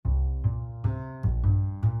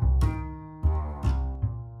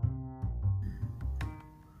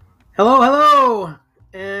Hello, hello,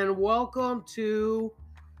 and welcome to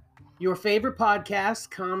your favorite podcast,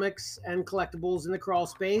 Comics and Collectibles in the Crawl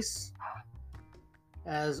Space.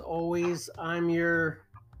 As always, I'm your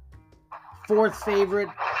fourth favorite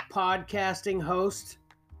podcasting host,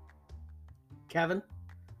 Kevin.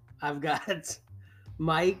 I've got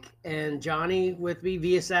Mike and Johnny with me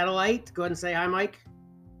via satellite. Go ahead and say hi, Mike.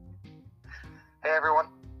 Hey, everyone.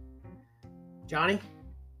 Johnny?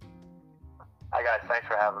 Hi, guys. Thanks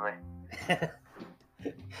for having me.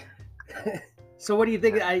 So what do you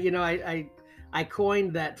think? I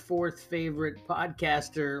coined that fourth favorite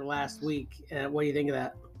podcaster last week. What do you think of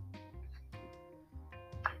that?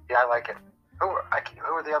 Yeah, I like it. Who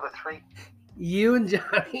are the other three? You and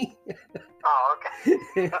Johnny. Oh,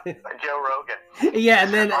 okay. Joe Rogan. Yeah,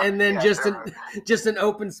 and then Yeah, just an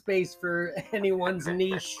open space for anyone's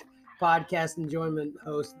niche podcast enjoyment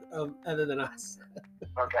host other than us.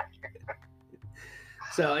 Okay.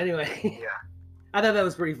 So anyway, Yeah. I thought that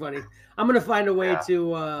was pretty funny. I'm gonna find a way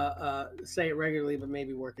to say it regularly, but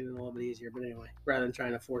maybe work it in a little bit easier. But anyway, rather than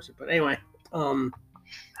trying to force it. But anyway,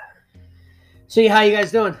 see how you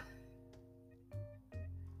guys doing?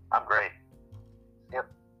 I'm great.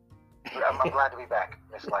 Yep. I'm glad to be back.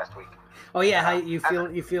 Missed last week. Oh yeah, how you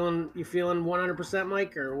feeling? You feeling 100%,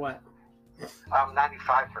 Mike, or what? I'm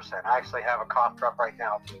 95%. I actually have a cough drop right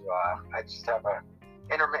now too. I just have a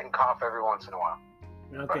intermittent cough every once in a while.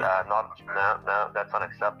 Okay. But no, that's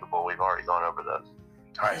unacceptable. We've already gone over this.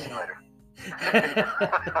 All right, see you later.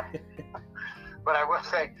 But I will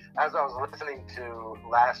say, as I was listening to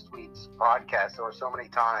last week's podcast, there were so many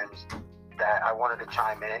times that I wanted to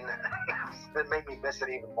chime in. It made me miss it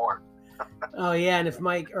even more. Oh yeah, and if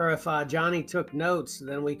Johnny took notes,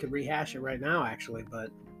 then we could rehash it right now, actually. But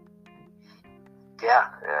yeah.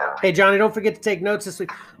 Hey, Johnny, don't forget to take notes this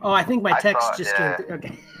week. Oh, I think my text just came through.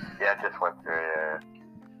 Okay. Yeah, it just went through. Yeah.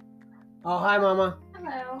 Oh, hi, Mama.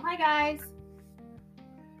 Hello. Hi, guys.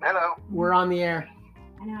 Hello. We're on the air.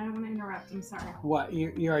 I know, I don't want to interrupt. I'm sorry. What?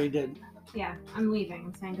 You already did? Yeah, I'm leaving.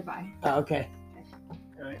 I'm saying goodbye. Oh, okay.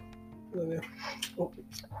 All right. Oh.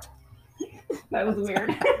 That was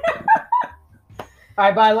weird. All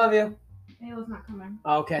right, bye. Love you. Ayla's not coming.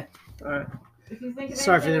 Oh, okay. All right. If you think of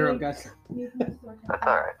Sorry for the anything, interrupt, guys. That's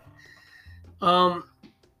all right.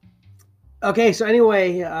 Okay, so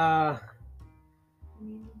anyway,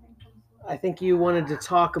 I think you wanted to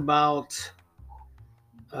talk about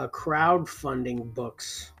crowdfunding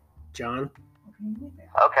books, John.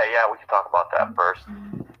 Okay, yeah, we can talk about that first.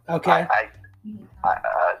 Okay. Do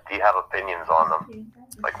you have opinions on them?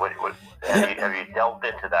 Like, what have you delved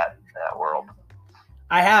into that world?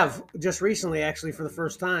 I have just recently, actually, for the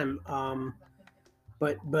first time.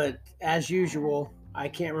 But as usual, I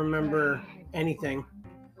can't remember anything.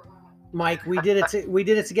 Mike, we did it. We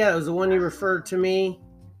did it together. It was the one you referred to me.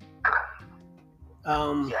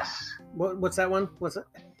 Yes. What's that one? What's it?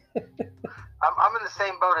 I'm in the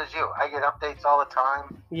same boat as you. I get updates all the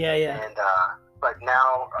time. Yeah. And but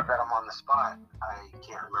now that I'm on the spot, I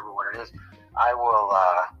can't remember what it is. I will.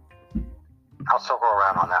 I'll circle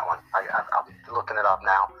around on that one. I'm looking it up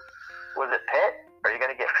now. Was it Pitt? Are you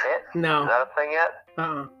gonna get Pitt? No. Is that a thing yet?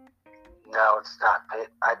 No, it's not Pitt.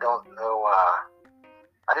 I don't know.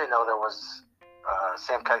 I didn't know there was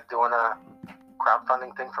Sam Kite doing a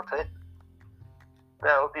crowdfunding thing for Pitt. No,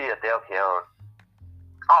 it would be a Dale Keown.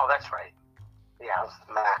 Oh, that's right. Yeah,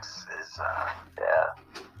 Max is.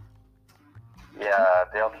 Yeah,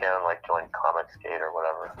 Dale Keown joined Comicsgate or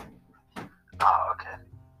whatever. Oh, okay.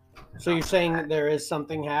 So you're saying that there is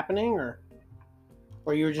something happening, or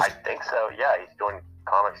you were just? I think so. Yeah, he's doing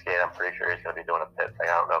Comicsgate. I'm pretty sure he's going to be doing a Pitt thing.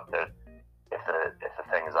 I don't know if the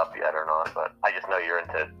thing is up yet or not, but I just know you're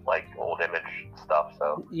into old image stuff,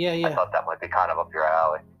 so Yeah. I thought that might be kind of up your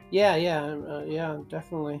alley. Yeah,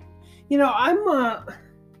 definitely.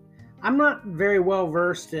 I'm not very well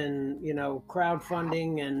versed in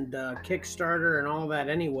crowdfunding and Kickstarter and all that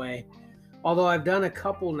anyway. Although I've done a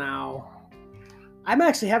couple now. I'm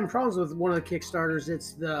actually having problems with one of the Kickstarters.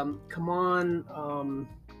 It's the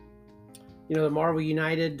the Marvel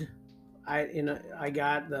United. I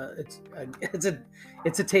got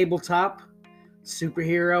it's a tabletop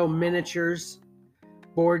superhero miniatures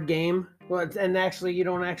board game. Well, and actually you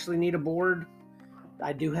don't actually need a board.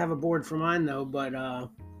 I do have a board for mine though, but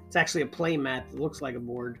it's actually a play mat that looks like a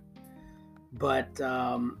board. But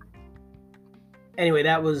anyway,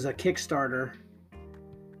 that was a Kickstarter,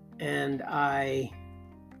 and I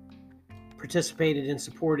participated in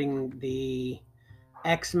supporting the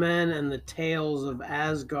X-Men and the Tales of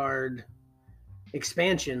Asgard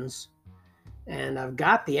expansions, and I've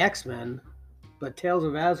got the X-Men, but Tales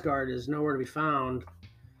of Asgard is nowhere to be found.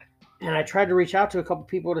 and I tried to reach out to a couple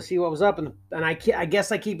people to see what was up, and I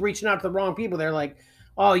guess I keep reaching out to the wrong people. They're like,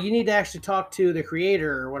 "Oh, you need to actually talk to the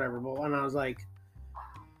creator or whatever." And I was like,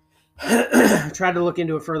 tried to look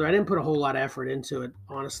into it further. I didn't put a whole lot of effort into it,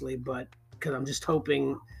 honestly, but because I'm just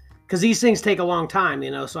hoping, because these things take a long time,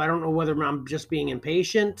 so I don't know whether I'm just being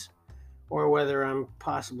impatient or whether I'm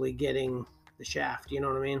possibly getting the shaft. You know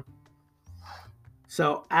what I mean?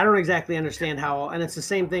 So I don't exactly understand how, and it's the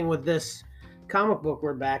same thing with this comic book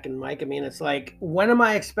we're backing, Mike. I mean, it's like, when am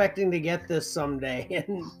I expecting to get this someday?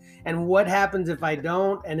 And what happens if I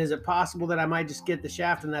don't? And is it possible that I might just get the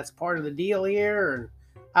shaft and that's part of the deal here? And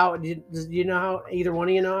how do you know how either one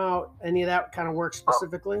of you know how any of that kind of works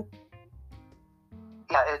specifically?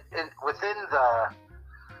 Yeah, it within the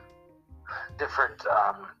different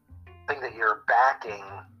thing that you're backing,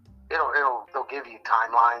 they'll give you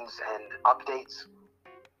timelines and updates.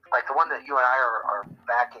 Like the one that you and I are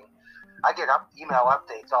backing, I get email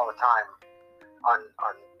updates all the time on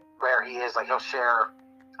where he is. Like he'll share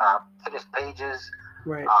finished pages.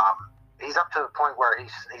 Right. He's up to the point where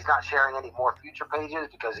he's not sharing any more future pages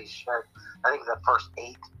because he's shared, I think, the first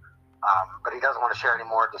 8. But he doesn't want to share any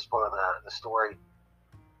more to spoil the story.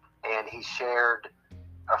 And he shared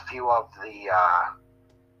a few of the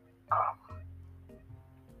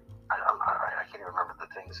I can't even remember the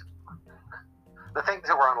things. The things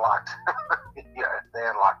that were unlocked. Yeah, they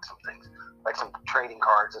unlocked some things, like some trading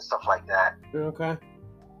cards and stuff like that. Okay.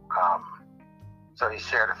 So he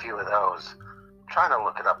shared a few of those. I'm trying to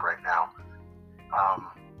look it up right now.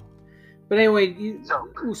 But anyway, so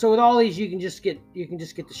with all these, you can just get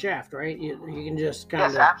the shaft, right? You can just kind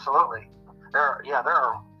of. Yes, absolutely. There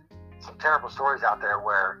are some terrible stories out there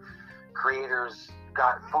where creators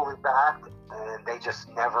got fully backed and they just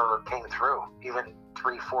never came through, even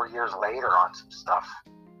 3-4 years later on some stuff.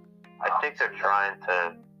 I think they're trying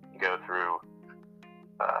to go through,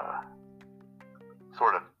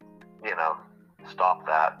 sort of, stop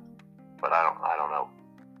that, but I don't know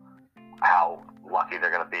how lucky they're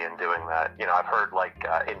going to be in doing that. I've heard like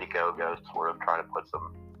Indiegogo sort of trying to put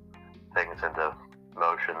some things into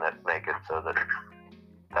motion that make it so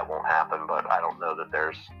that won't happen, but I don't know that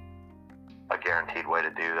there's a guaranteed way to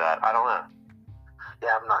do that. I don't know.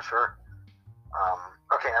 Yeah, I'm not sure.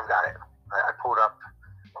 Okay, I've got it. I pulled up.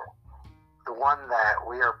 The one that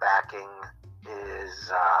we are backing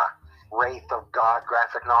is Wraith of God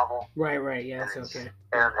graphic novel. Right. Yeah, it's okay.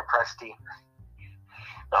 Aaron Presti.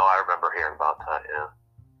 Oh, I remember hearing about that.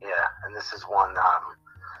 Yeah. Yeah, and this is one.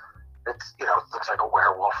 It's it looks like a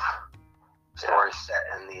werewolf story set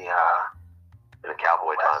in the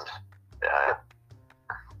cowboy West. times. Yeah.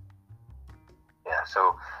 Yeah.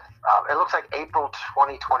 So it looks like April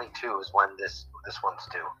 2022 is when this one's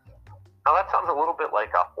due. Now that sounds a little bit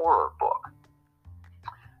like a horror book.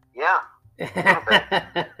 Yeah.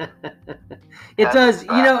 It does.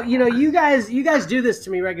 You guys do this to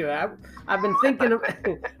me regularly. I've been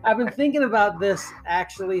thinking about this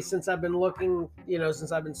actually since I've been looking,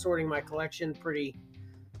 since I've been sorting my collection pretty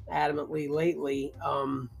adamantly lately.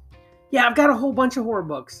 I've got a whole bunch of horror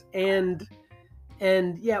books, and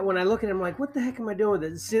yeah, when I look at them, I'm like, what the heck am I doing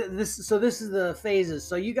with it? So this is the phases.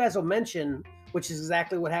 So you guys will mention, which is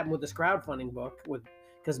exactly what happened with this crowdfunding book,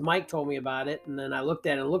 because Mike told me about it, and then I looked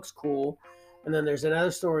at it, and it looks cool, and then there's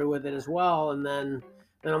another story with it as well, and then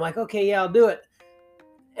I'm like, okay, yeah, I'll do it.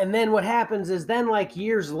 And then what happens is then like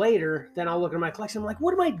years later, then I'll look at my collection, I'm like,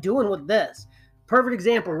 what am I doing with this? Perfect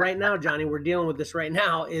example right now, Johnny, we're dealing with this right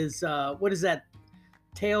now, is what is that,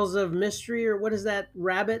 Tales of Mystery, or what is that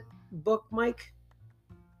rabbit book, Mike?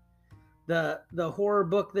 The horror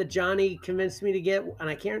book that Johnny convinced me to get, and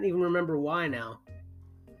I can't even remember why now.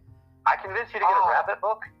 I convinced you to get a rabbit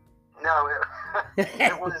book? No,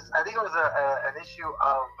 it was. I think it was an issue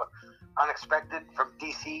of Unexpected from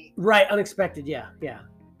DC. Right, Unexpected. Yeah.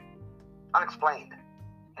 Unexplained.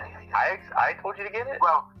 Yeah. I told you to get it?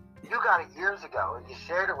 Well, you got it years ago, and you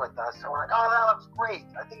shared it with us, and we're like, oh, that looks great.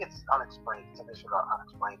 I think it's Unexplained. It's an issue of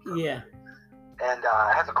Unexplained. Yeah. And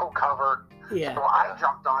it has a cool cover. Yeah. So I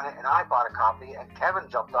jumped on it, and I bought a copy, and Kevin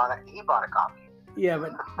jumped on it, and he bought a copy. Yeah,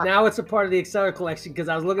 but now it's a part of the Accelerator collection, because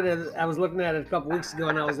I was looking at it a couple weeks ago,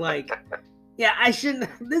 and I was like, yeah, I shouldn't.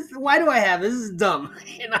 Why do I have this? This is dumb.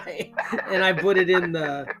 And I put it in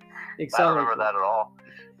the Accelerator. I don't remember that at all.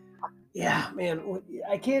 Yeah, man,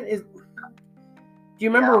 I can't. Do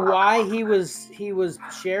you remember why he was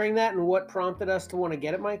sharing that and what prompted us to want to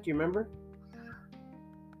get it, Mike? Do you remember?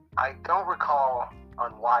 I don't recall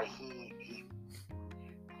on why he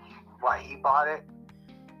bought it.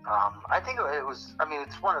 I think it was. I mean,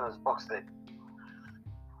 it's one of those books that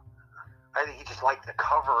I think he just liked the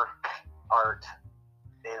cover art,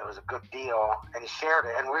 it was a good deal, and he shared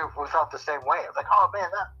it, and we felt the same way. It was like, oh man,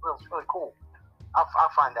 that was really cool. I'll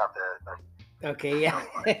find out the Okay, yeah.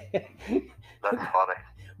 That's funny.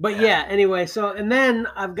 But yeah, anyway, so and then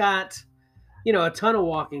I've got, a ton of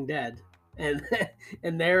Walking Dead, and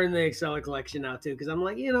and they're in the Acceler collection now too, because I'm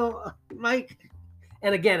like, Mike,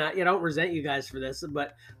 and again, I don't resent you guys for this,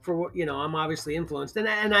 but for I'm obviously influenced, and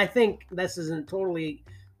I think this isn't totally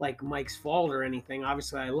like Mike's fault or anything.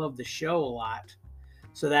 Obviously, I love the show a lot,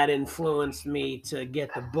 so that influenced me to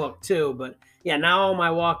get the book too. But yeah, now all my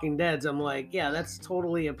Walking Deads, I'm like, yeah, that's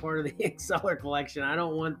totally a part of the Acceler collection. I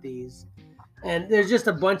don't want these. And there's just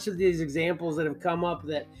a bunch of these examples that have come up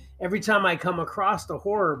that every time I come across a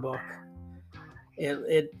horror book,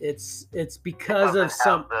 it's because of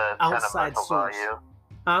some outside source. Value.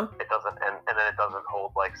 Huh? It doesn't, and then it doesn't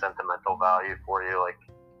hold like sentimental value for you, like.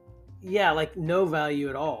 Yeah, like no value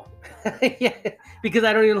at all. Yeah, because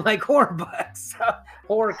I don't even like horror books,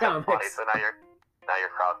 horror comics. Funny. So now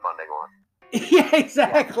you're crowdfunding one. Yeah,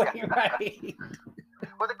 exactly. Right.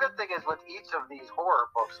 Well, the good thing is with each of these horror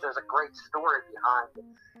books, there's a great story behind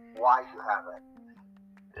why you have it.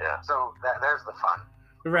 Yeah. So there's the fun.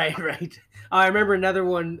 Right. I remember another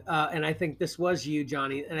one, and I think this was you,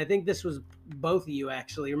 Johnny, and I think this was both of you,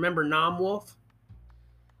 actually. Remember Nom Wolf?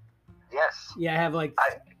 Yes. Yeah, I have like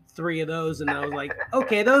 3 of those, and I was like,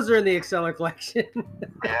 okay, those are in the Acceler collection.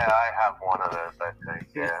 Yeah, I have one of those, I think.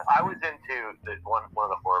 Yeah. I was into one of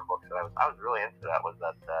the horror books that I was really into. That was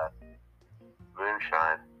that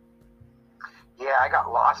Moonshine. Yeah, I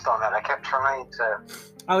got lost on that. I kept trying to.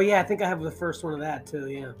 Oh yeah, I think I have the first one of that too.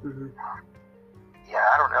 Yeah. Mm-hmm. Yeah,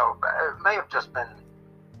 I don't know. It may have just been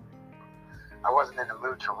I wasn't in the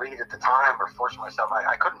mood to read at the time or force myself.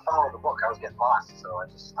 I couldn't follow the book. I was getting lost, so I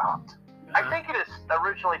just stopped. I think it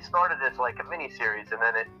originally started as like a miniseries, and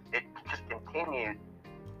then it just continued.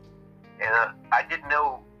 And I didn't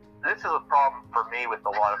know. This is a problem for me with a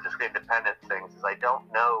lot of just independent things. Is I don't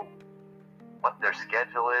know what their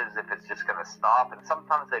schedule is, if it's just going to stop, and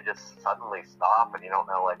sometimes they just suddenly stop, and you don't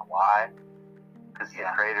know like why, because the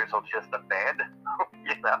creators will just abandon.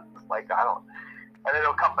 It's like I don't, and then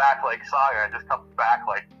it'll come back like Saga, and just comes back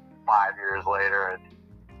like 5 years later, and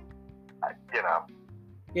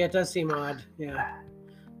Yeah, it does seem odd. Yeah.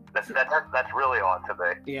 That's really odd to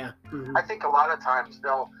me. Yeah. Mm-hmm. I think a lot of times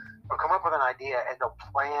they'll come up with an idea and they'll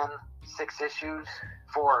plan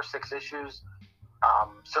 4 or 6 issues.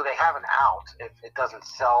 So they have an out if it doesn't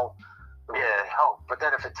sell the way they hope. But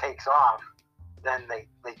then if it takes off, then they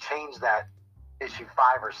change that issue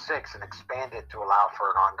 5 or 6 and expand it to allow for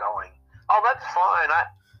an ongoing. Oh, that's fine.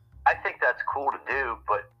 I think that's cool to do,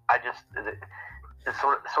 but I just it's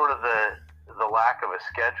sort of the lack of a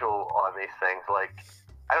schedule on these things. Like,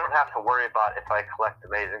 I don't have to worry about if I collect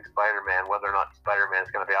Amazing Spider-Man whether or not Spider-Man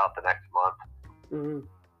is going to be out the next month. Mm-hmm.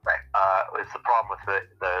 Right. It's the problem with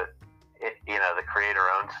the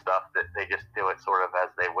creator-owned stuff that they just do it sort of as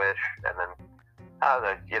they wish, and then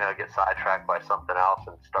they get sidetracked by something else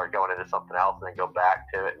and start going into something else, and then go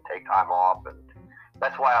back to it and take time off. And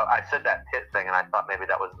that's why I said that tit thing, and I thought maybe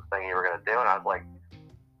that was the thing you were going to do, and I was like,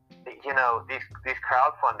 these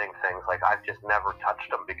crowdfunding things, like I've just never touched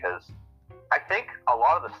them because I think a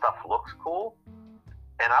lot of the stuff looks cool,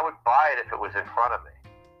 and I would buy it if it was in front of me.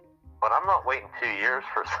 But I'm not waiting 2 years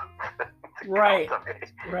for something to Right. come to me.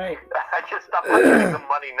 Right. I just stop putting the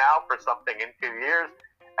money now for something in 2 years,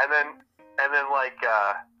 and then like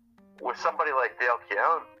with somebody like Dale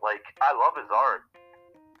Keown, like I love his art,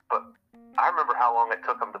 but I remember how long it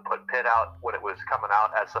took him to put Pit out when it was coming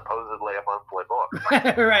out as supposedly a monthly book.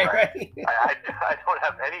 right. I don't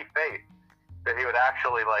have any faith that he would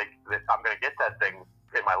actually that I'm going to get that thing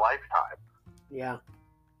in my lifetime. Yeah.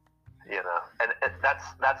 And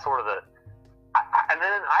that's sort of and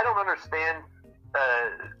then I don't understand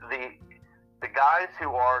the guys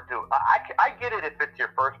who are doing. I get it if it's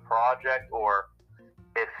your first project, or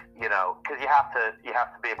if because you have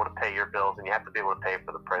to be able to pay your bills, and you have to be able to pay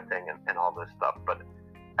for the printing and all this stuff. But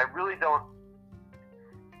I really don't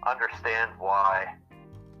understand why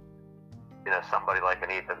somebody like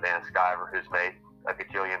an Ethan Van Sciver, who's made a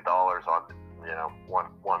gajillion dollars on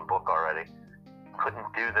one book already,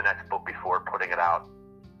 couldn't do the next book before putting it out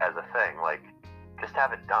as a thing. Like, just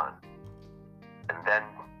have it done and then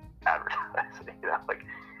advertise it.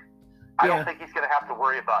 I don't think he's going to have to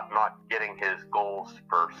worry about not getting his goals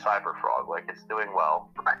for Cyberfrog. Like, it's doing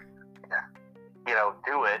well. Yeah.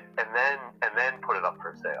 Do it and then put it up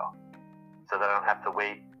for sale, so that I don't have to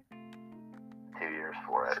wait 2 years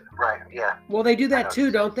for it. Right. Yeah. Well, they do that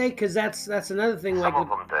too, don't they? Because that's another thing. Some of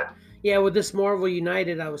them do. Yeah, with this Marvel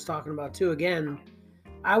United I was talking about too. Again,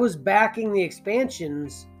 I was backing the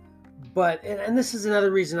expansions, But and this is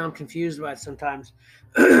another reason I'm confused about it sometimes,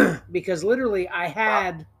 because literally I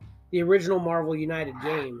had the original Marvel United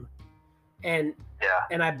game, and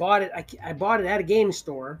I bought it. I bought it at a game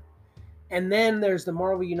store, and then there's the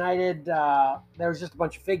Marvel United. There's just a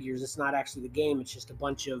bunch of figures. It's not actually the game. It's just a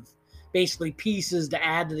bunch of basically pieces to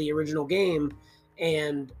add to the original game,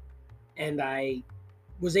 and I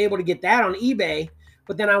was able to get that on eBay.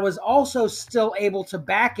 But then I was also still able to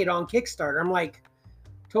back it on Kickstarter. I'm like,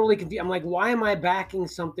 totally confused. I'm like, why am I backing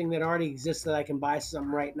something that already exists that I can buy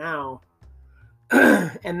something right now?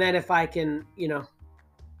 And then if I can,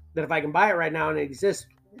 that if I can buy it right now and it exists,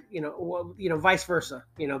 vice versa.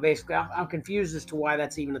 Basically, I'm confused as to why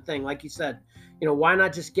that's even a thing. Like you said, why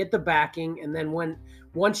not just get the backing, and then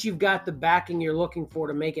once you've got the backing you're looking for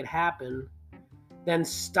to make it happen, then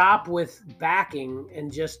stop with backing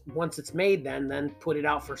and just once it's made, then put it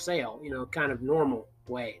out for sale. Kind of normal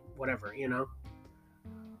way, whatever.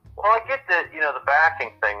 Well, I get that, the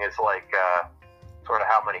backing thing is like sort of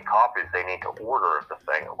how many copies they need to order of the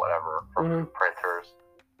thing or whatever from printers.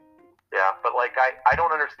 Yeah, but like I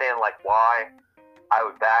don't understand like why I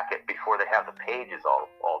would back it before they have the pages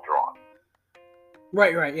all drawn.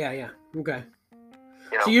 Right, yeah. Okay.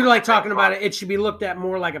 So you're like talking about it should be looked at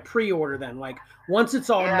more like a pre-order then, like once it's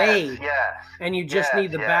all made, and you just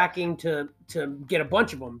need the backing to get a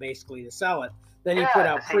bunch of them basically to sell it. Then you put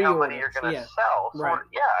out pre-orders. How many you're going to sell. Right.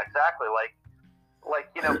 Yeah, exactly. Like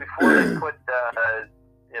before they put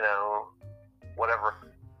whatever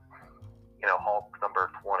Hulk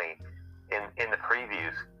number 20 in the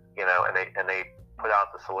previews, and they put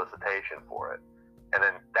out the solicitation for it, and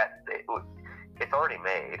then it's already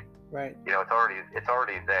made. Right. It's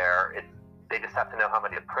already there. They just have to know how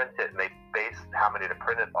many to print it, and they base how many to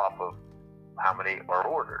print it off of how many are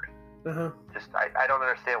ordered. Just I don't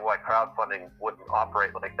understand why crowdfunding wouldn't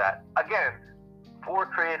operate like that. Again, for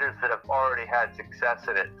creators that have already had success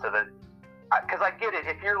in it, so that because I get it,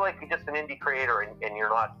 if you're like just an indie creator and you're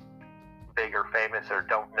not big or famous or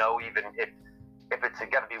don't know even if it's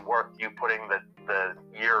going to be worth you putting the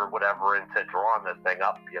year or whatever into drawing the thing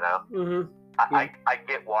up, I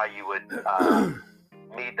get why you would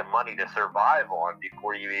need the money to survive on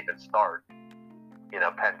before you even start,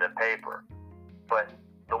 pen to paper. But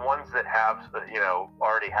the ones that have,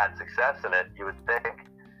 already had success in it, you would think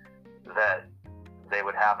that they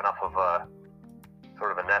would have enough of a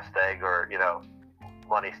sort of a nest egg or,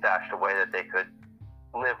 money stashed away that they could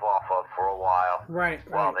live off of for a while. Right.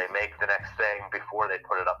 While they make the next thing before they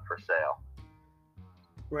put it up for sale.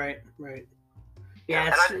 Right. Yeah.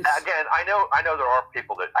 And again, I know there are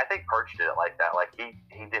people that, I think Perch did it like that. Like he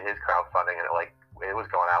did his crowdfunding and it was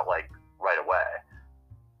going out like right away.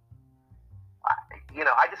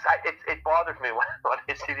 It bothers me when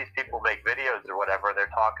I see these people make videos or whatever, and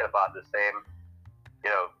they're talking about the same,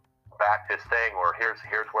 back this thing, or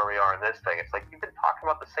here's where we are in this thing. It's like, you've been talking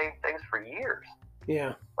about the same things for years.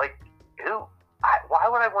 Yeah. Like, why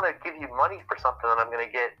would I want to give you money for something that I'm going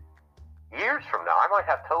to get years from now? I might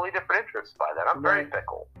have totally different interests by then. I'm very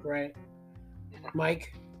fickle. Right.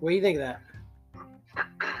 Mike, what do you think of that?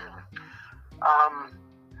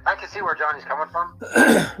 I can see where Johnny's coming from.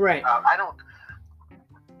 Right. I don't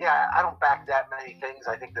back that many things.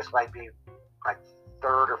 I think this might be my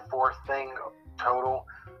third or fourth thing total.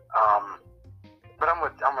 But I'm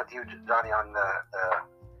with you, Johnny, on the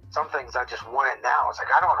some things I just want it now. It's like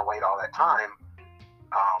I don't want to wait all that time.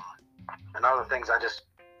 And other things I just,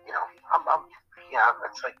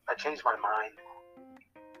 it's like I changed my mind.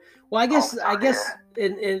 Well, I guess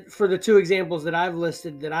in for the two examples that I've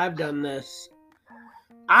listed that I've done this,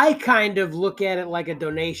 I kind of look at it like a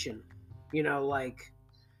donation.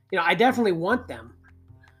 I definitely want them.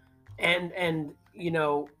 And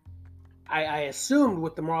I assumed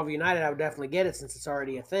with the Marvel United I would definitely get it since it's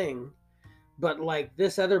already a thing. But like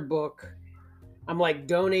this other book, I'm like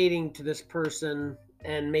donating to this person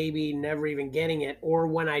and maybe never even getting it. Or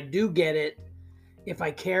when I do get it, if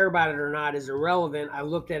I care about it or not is irrelevant. I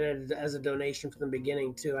looked at it as a donation from the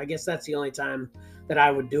beginning too. I guess that's the only time that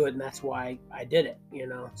I would do it, and that's why I did it.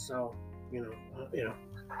 So Yeah,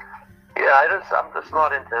 I'm just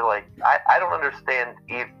not into like I don't understand.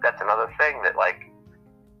 That's another thing that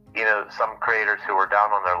some creators who are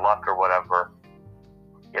down on their luck or whatever,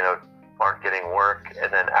 aren't getting work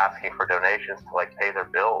and then asking for donations to pay their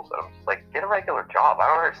bills. And I'm just like, get a regular job. I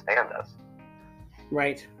don't understand this.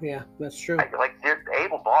 Right. Yeah, that's true. They're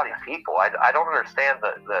able-bodied people. I don't understand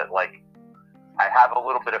the I have a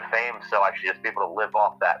little bit of fame, so I should just be able to live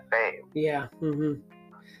off that fame. Yeah. Mm-hmm.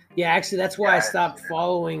 Yeah, actually, that's why I stopped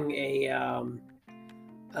following a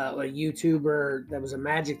YouTuber that was a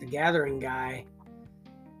Magic the Gathering guy,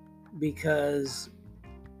 because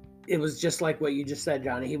it was just like what you just said,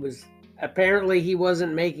 Johnny. He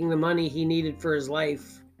wasn't making the money he needed for his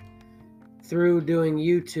life through doing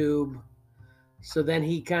YouTube. So then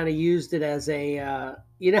he kind of used it as a,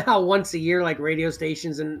 you know how once a year, like radio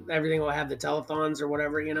stations and everything will have the telethons or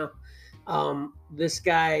whatever, you know, this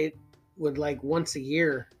guy would like once a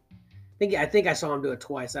year. I think I saw him do it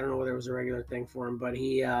twice. I don't know whether it was a regular thing for him, but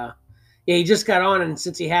he just got on, and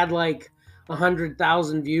since he had like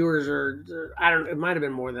 100,000 viewers, or I don't, it might have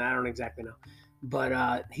been more than that. I don't exactly know,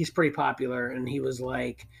 but he's pretty popular, and he was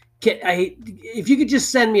like, if you could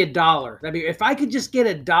just send me $1, that'd be, if I could just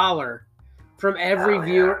get $1 from every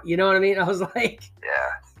viewer, you know what I mean? I was like,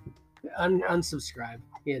 unsubscribe,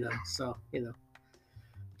 you know. So, you know,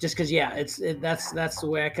 just because, that's the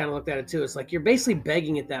way I kind of looked at it too. It's like you're basically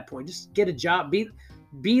begging at that point. Just get a job,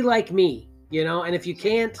 be like me, you know. And if you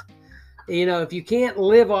can't, you know, if you can't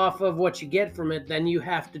live off of what you get from it, then you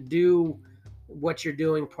have to do what you're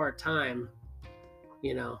doing part time.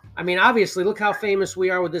 You know, I mean, obviously, look how famous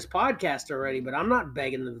we are with this podcast already. But I'm not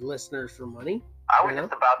begging the listeners for money. I was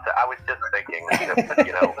just thinking,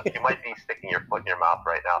 you know, you might be sticking your foot in your mouth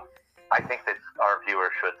right now. I think that our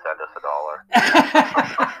viewers should send us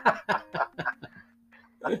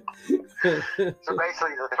 $1. So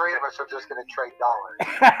basically, the three of us are just going to trade dollars.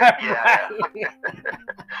 Yeah.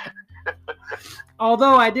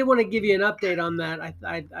 Although I did want to give you an update on that.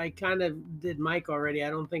 I kind of did Mike already. I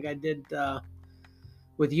don't think I did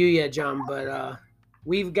with you yet, John. But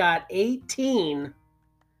we've got 18.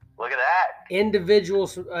 Look at that. Individual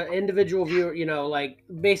viewer, you know, like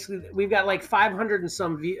basically we've got like 500 and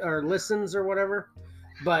some or listens or whatever,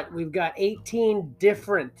 but we've got 18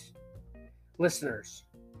 different listeners.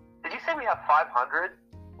 Did you say we have 500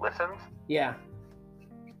 listens? Yeah.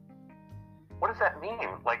 What does that mean?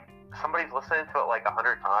 Like somebody's listening to it like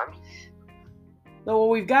 100 times? No,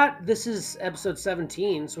 well, this is episode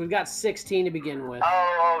 17, so we've got 16 to begin with.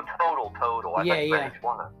 Oh, total. I yeah. Each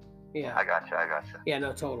one. Yeah. I gotcha. Yeah,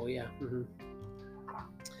 no, total, yeah. Mm-hmm.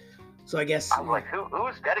 So I guess... I'm like,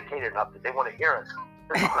 who's dedicated enough that they want to hear us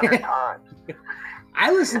 100 times?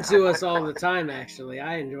 I listen to us all the time, actually.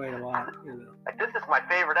 I enjoy it a lot, you know. Like, this is my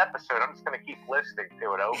favorite episode. I'm just going to keep listening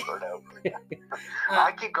to it over and over again.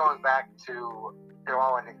 I keep going back to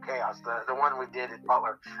All in Chaos, the one we did in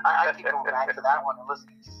Butler. I keep going back to that one and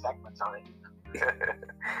listening to segments on it.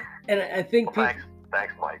 And I think... Thanks,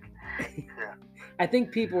 Mike. Yeah. I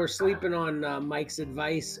think people are sleeping on Mike's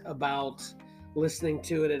advice about listening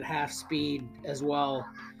to it at half speed as well.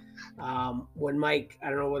 When Mike, I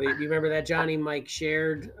don't know whether you remember that, Johnny. Mike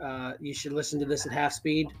shared, you should listen to this at half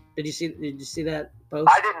speed. Did you see that post?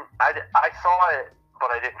 I didn't. I saw it,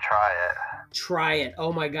 but I didn't try it. Try it.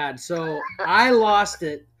 Oh my God! So I lost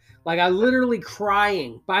it. Like I literally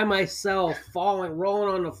crying by myself,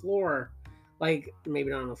 rolling on the floor. Like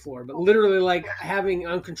maybe not on the floor, but literally like having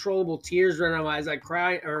uncontrollable tears running out of my eyes. I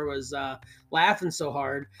cried or was laughing so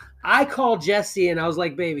hard. I called Jesse and I was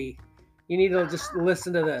like, "Baby, you need to just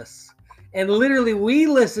listen to this." And literally, we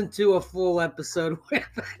listened to a full episode with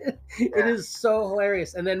it. It is so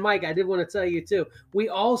hilarious. And then, Mike, I did want to tell you too. We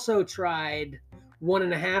also tried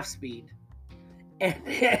 1.5 speed, and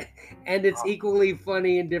it's equally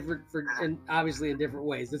funny and different and obviously in different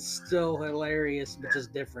ways. It's still hilarious, but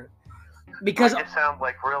just different. Because it sounds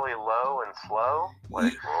like really low and slow.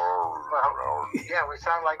 Like, yeah, we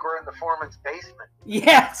sound like we're in the foreman's basement.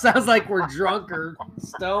 Yeah, it sounds like we're drunk or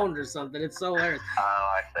stoned or something. It's so hilarious. Oh,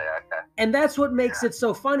 I see. Okay. And that's what makes it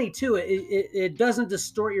so funny too. It doesn't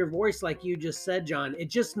distort your voice like you just said, John. It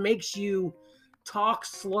just makes you talk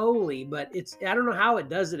slowly, but I don't know how it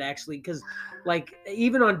does it actually, because like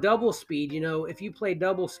even on double speed, you know, if you play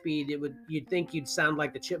double speed, you'd think you'd sound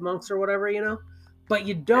like the Chipmunks or whatever, you know. But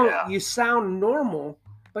you don't. Yeah. You sound normal,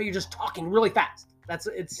 but you're just talking really fast. That's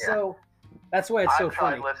why it's so funny. I've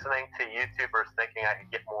tried listening to YouTubers thinking I could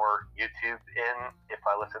get more YouTube in if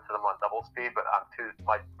I listen to them on double speed, but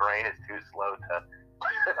my brain is too slow to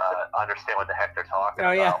understand what the heck they're talking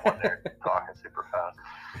about when they're talking super fast.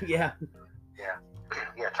 Yeah.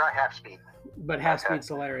 Try half speed. But half speed's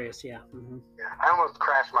hilarious, yeah. Mm-hmm. Yeah. I almost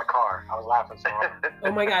crashed my car. I was laughing so hard.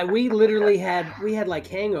 Oh my God, we literally had like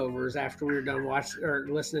hangovers after we were done watching or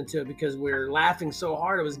listening to it because we were laughing so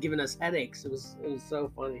hard it was giving us headaches. It was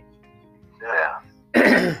so funny.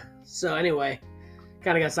 Yeah. So anyway,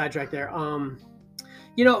 kind of got sidetracked there.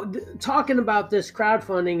 You know, talking about this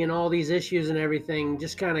crowdfunding and all these issues and everything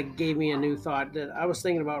just kind of gave me a new thought that I was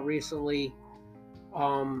thinking about recently.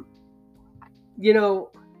 You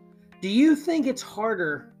know, do you think it's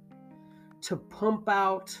harder to pump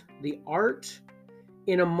out the art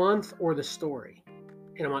in a month or the story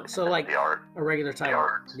in a month? So like the art, a regular title,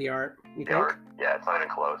 the art. You think? Art. Yeah, it's not even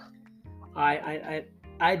close.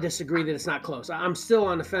 I disagree that it's not close. I'm still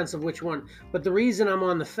on the fence of which one. But the reason I'm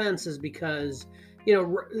on the fence is because,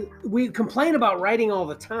 we complain about writing all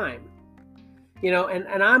the time,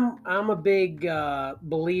 and I'm a big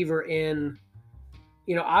believer in,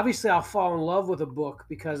 obviously I'll fall in love with a book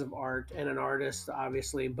because of art and an artist,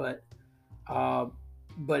 obviously, but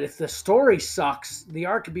if the story sucks, the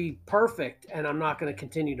art could be perfect and I'm not going to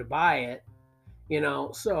continue to buy it,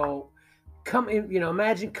 so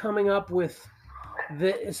imagine coming up with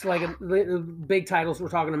it's like big titles. We're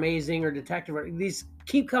talking Amazing or Detective. These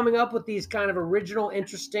keep coming up with these kind of original,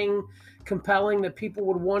 interesting, compelling that people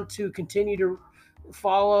would want to continue to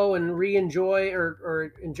follow and re-enjoy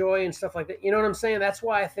or enjoy and stuff like that. You know what I'm saying? That's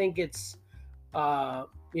why I think it's,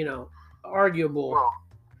 arguable. Well,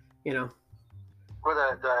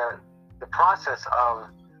 the process of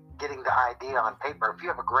getting the idea on paper. If you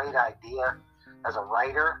have a great idea as a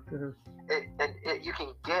writer, mm-hmm. You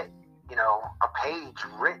can get a page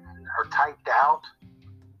written or typed out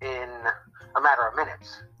in a matter of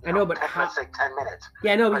minutes. I know, but let's say 10 minutes.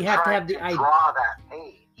 Yeah, I know, but you have to have the idea. Draw that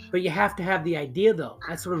page. But you have to have the idea, though.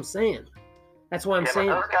 That's what I'm saying. That's what I'm saying.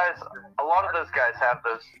 But those guys, a lot of those guys have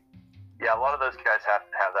those. Yeah, a lot of those guys have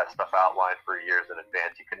to have that stuff outlined for years in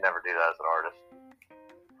advance. You could never do that as an artist.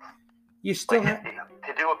 You still have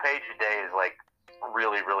to do a page a day is like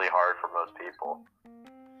really, really hard for most people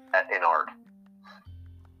in art.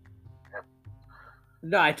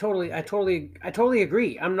 No, I totally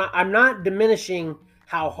agree. I'm not diminishing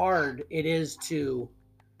how hard it is to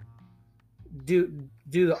do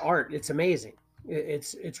the art. It's amazing.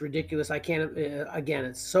 It's ridiculous. I can't. Again,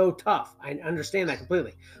 it's so tough. I understand that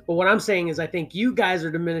completely. But what I'm saying is, I think you guys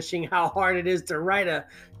are diminishing how hard it is to write a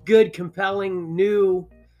good, compelling, new,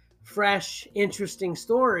 fresh, interesting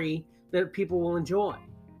story that people will enjoy.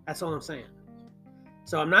 That's all I'm saying.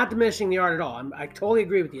 So I'm not diminishing the art at all. I totally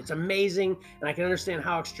agree with you. It's amazing, and I can understand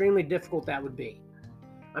how extremely difficult that would be.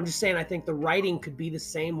 I'm just saying I think the writing could be the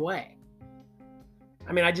same way.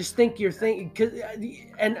 I mean, I just think you're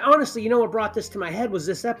thinking, and honestly, what brought this to my head was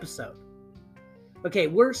this episode. Okay,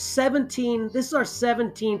 we're 17. This is our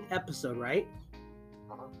 17th episode, right?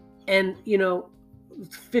 And,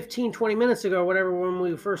 15, 20 minutes ago, whatever, when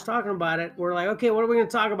we were first talking about it, we're like, okay, what are we going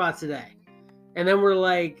to talk about today? And then we're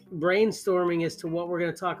like brainstorming as to what we're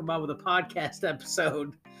going to talk about with a podcast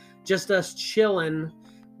episode, just us chilling,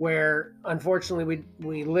 where unfortunately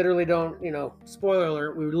we literally don't, spoiler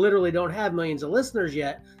alert, we literally don't have millions of listeners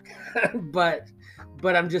yet. but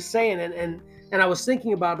I'm just saying, and I was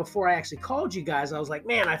thinking about it before I actually called you guys. I was like,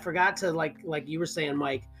 man, I forgot to like you were saying,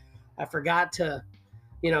 Mike, I forgot to,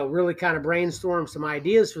 really kind of brainstorm some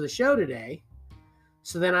ideas for the show today.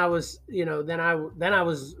 So then I was, then I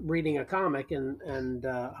was reading a comic and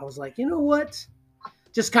I was like, you know what?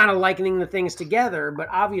 Just kind of likening the things together, but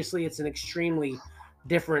obviously it's an extremely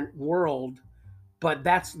different world. But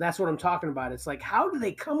that's what I'm talking about. It's like, how do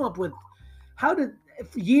they come up with? How did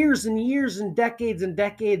years and years and decades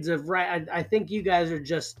of write? I think you guys are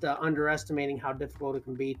just underestimating how difficult it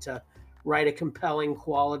can be to write a compelling,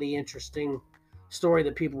 quality, interesting story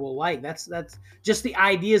that people will like. That's just the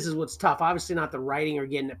ideas is what's tough. Obviously not the writing or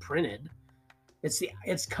getting it printed.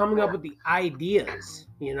 It's coming up with the ideas,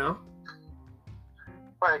 Well,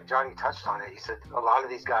 Johnny touched on it. He said a lot of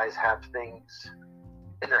these guys have things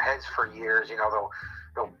in their heads for years. They'll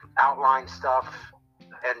outline stuff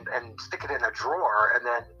and stick it in a drawer and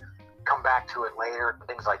then come back to it later,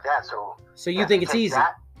 things like that. So you think it's easy?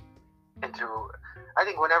 I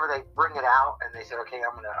think whenever they bring it out and they said, okay,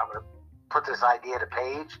 I'm gonna put this idea to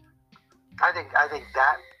page, I think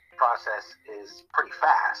that process is pretty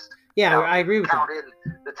fast. Yeah, I agree with count in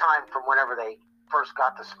the time from whenever they first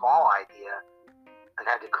got the small idea and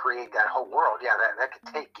had to create that whole world. Yeah, that could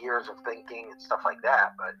take years of thinking and stuff like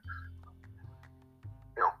that. But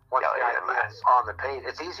once the idea is on the page,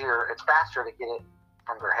 it's easier, it's faster to get it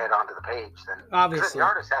from their head onto the page than obviously the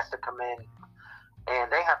artist has to come in and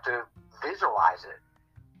they have to visualize it.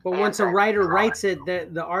 But once a writer writes it,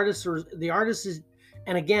 the artist is,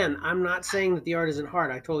 and again, I'm not saying that the art isn't hard.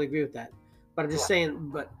 I totally agree with that. But I'm just saying,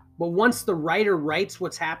 but once the writer writes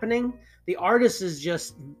what's happening, the artist is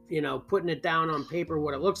just, putting it down on paper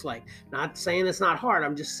what it looks like. Not saying it's not hard.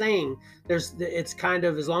 I'm just saying it's kind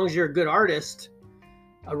of, as long as you're a good artist,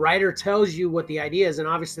 a writer tells you what the idea is. And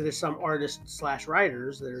obviously there's some artists /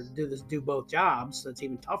 writers that do both jobs. So it's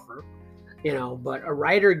even tougher. But a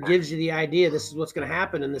writer gives you the idea, this is what's going to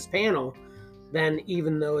happen in this panel, then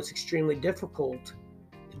even though it's extremely difficult,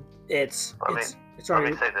 let me say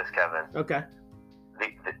this, Kevin. Okay.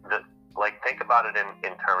 Think about it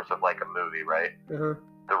in terms of like a movie, right? Uh-huh.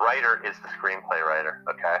 The writer is the screenplay writer,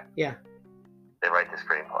 okay? Yeah. They write the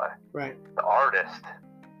screenplay. Right. The artist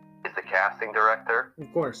is the casting director.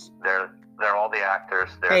 Of course. They're all the actors.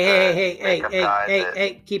 They're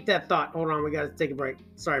Hey, keep that thought. Hold on, we got to take a break.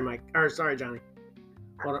 Sorry, Mike. Or sorry, Johnny.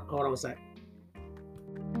 Hold on a sec.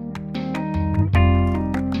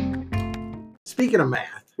 Speaking of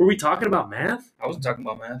math. Were we talking about math? I wasn't talking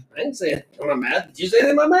about math. I didn't say anything about math. Did you say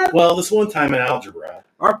anything about math? Well, this one time in algebra.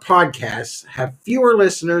 Our podcasts have fewer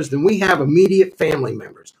listeners than we have immediate family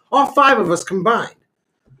members. All 5 of us combined.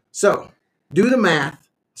 So, do the math,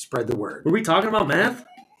 spread the word. Were we talking about math?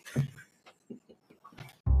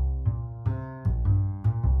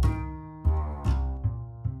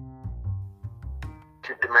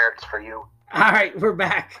 Two demerits for you. All right, we're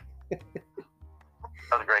back. That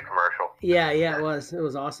was a great commercial. Yeah, it was. It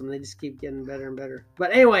was awesome. They just keep getting better and better.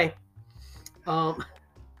 But anyway,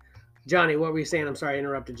 Johnny, what were you saying? I'm sorry I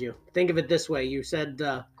interrupted you. Think of it this way. You said...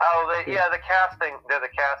 The casting. They're the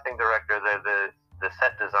casting director. They're the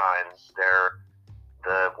set designs. They're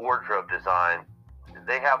the wardrobe design.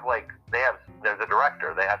 They're the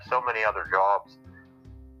director. They have so many other jobs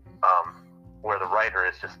where the writer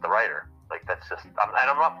is just the writer. Like, that's just... and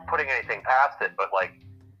I'm not putting anything past it, but, like,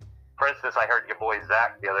 for instance, I heard your boy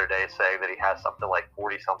Zach the other day say that he has something like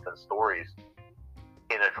 40-something stories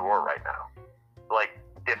in a drawer right now. Like,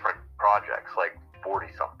 different projects, like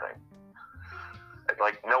 40-something.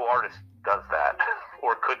 Like, no artist does that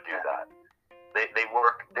or could do that. They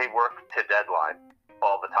work to deadline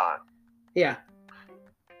all the time. Yeah.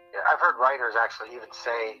 Yeah, I've heard writers actually even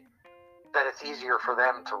say that it's easier for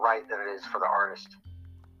them to write than it is for the artist.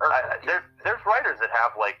 There's writers that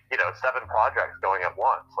have 7 projects going at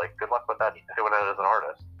once. Like, good luck with that, doing it as an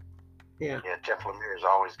artist. Yeah. Yeah, Jeff Lemire's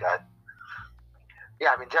always got.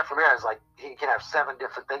 Yeah, I mean, Jeff Lemire is he can have 7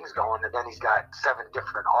 different things going, and then he's got 7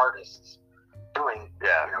 different artists doing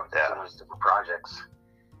those different projects.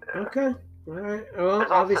 Yeah. Okay. All right. Well,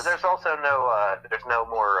 there's also no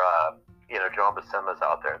more John Buscema's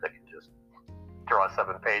out there that can just draw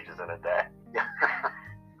 7 pages in a day.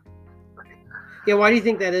 Yeah, why do you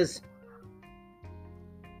think that is?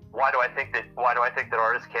 Why do I think that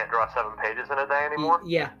artists can't draw 7 pages in a day anymore?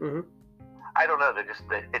 Yeah. Mm-hmm. I don't know.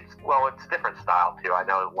 It's different style too. I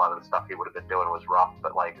know a lot of the stuff he would have been doing was rough,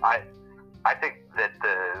 but I think that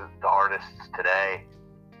the artists today,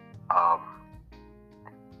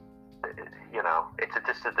 it's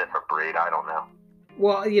just a different breed. I don't know.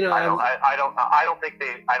 Well, I don't think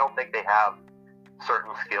they have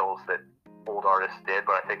certain skills that old artists did,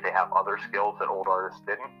 but I think they have other skills that old artists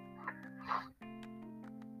didn't.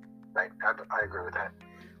 Right, I agree with that.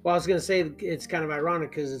 Well, I was going to say it's kind of ironic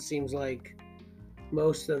because it seems like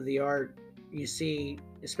most of the art you see,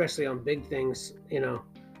 especially on big things,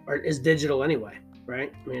 is digital anyway,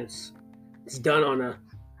 right? I mean, it's done on a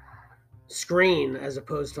screen as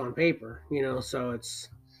opposed to on paper, so it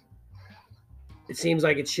seems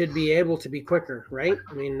like it should be able to be quicker, right?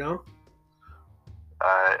 I mean, no?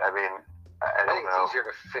 I think know. It's easier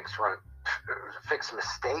to fix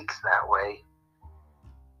mistakes that way.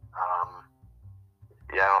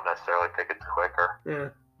 Yeah, I don't necessarily think it's quicker. Yeah.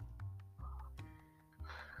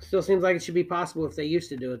 Still seems like it should be possible if they used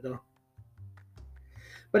to do it, though.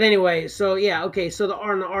 But anyway, so yeah, okay. So the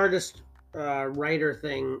artist writer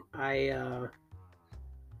thing,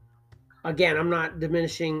 again, I'm not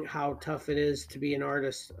diminishing how tough it is to be an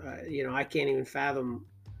artist. I can't even fathom,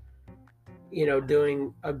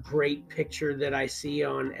 doing a great picture that I see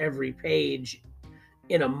on every page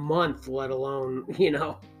in a month, let alone,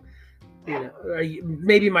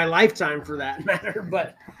 maybe my lifetime for that matter.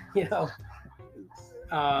 But,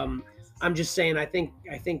 I'm just saying, I think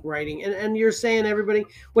writing, and you're saying everybody,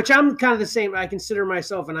 which I'm kind of the same. I consider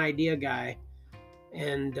myself an idea guy,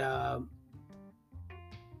 and, I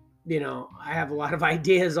have a lot of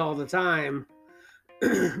ideas all the time,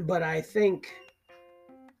 but I think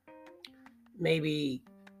maybe,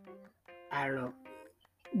 I don't know,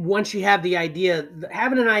 once you have the idea,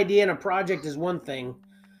 having an idea in a project is one thing.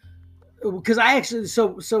 Because I actually,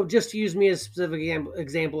 so just to use me as a specific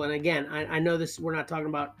example, and again, I know this, we're not talking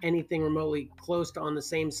about anything remotely close to on the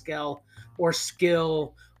same scale or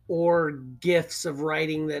skill or gifts of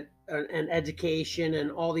writing that and education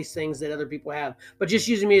and all these things that other people have, but just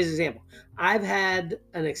using me as an example. I've had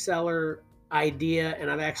an Exceller idea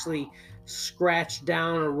and I've actually scratched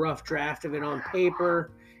down a rough draft of it on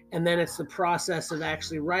paper, and then it's the process of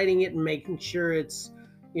actually writing it and making sure it's,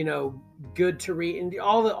 good to read, and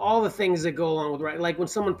all the things that go along with writing. Like when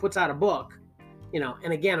someone puts out a book,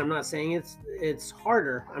 and again, I'm not saying it's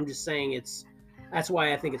harder. I'm just saying that's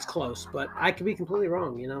why I think it's close, but I could be completely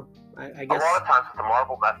wrong. I guess a lot of times with the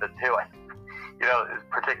Marvel method too,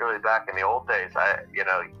 particularly back in the old days,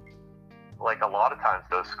 like a lot of times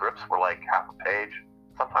those scripts were like half a page,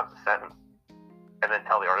 sometimes a sentence, and then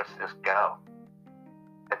tell the artist to just go.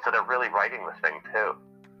 And so they're really writing the thing too.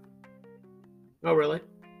 Oh, really?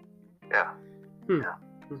 Yeah. Yeah. Yeah.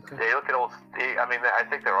 Okay. They look at I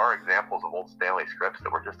think there are examples of old Stanley scripts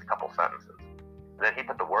that were just a couple sentences. And then he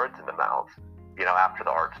put the words in the mouths, after the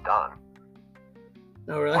art's done.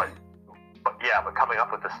 Oh, really? But coming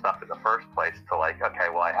up with this stuff in the first place to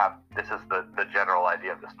this is the general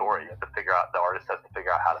idea of the story. You have to figure out, the artist has to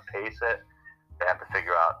figure out how to pace it. They have to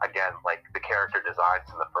figure out, again, like the character designs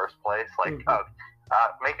in the first place. Like,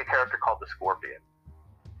 make a character called the Scorpion.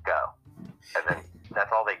 Go. And then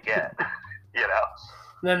that's all they get,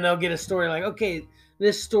 Then they'll get a story like, okay,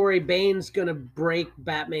 this story, Bane's going to break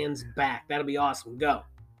Batman's back. That'll be awesome. Go.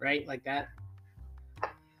 Right? Like that?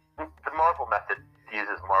 The Marvel method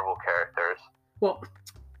uses Marvel characters. Well,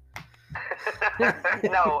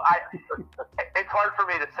 no, it's hard for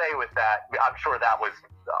me to say with that. I'm sure that was,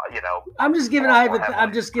 I'm just giving a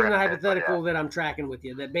scripted, hypothetical that I'm tracking with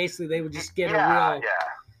you. That basically they would just get a real.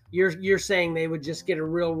 Yeah. You're saying they would just get a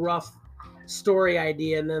real rough story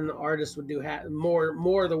idea, and then the artist would do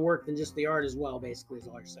more of the work than just the art as well. Basically, is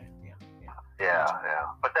all you're saying. Yeah.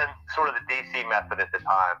 But then, sort of the DC method at the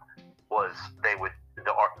time was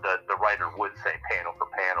the writer would say panel for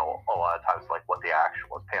panel a lot of times, like what the action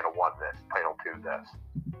was. Panel 1 this, panel 2 this.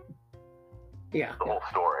 Yeah. The whole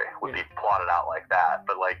story would be plotted out like that.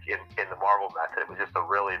 But like in the Marvel method, it was just a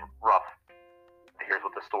really rough. Here's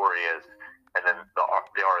what the story is, and then the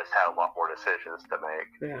artist had a lot more decisions to make.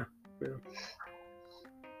 Yeah.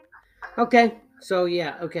 Okay. So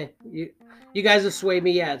okay. You guys have swayed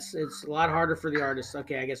me. Yeah, it's a lot harder for the artist.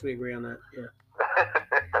 Okay, I guess we agree on that. Yeah.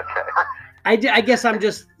 Okay. I guess I'm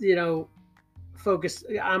just focused.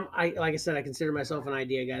 Like I said, I consider myself an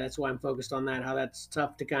idea guy. That's why I'm focused on that. How that's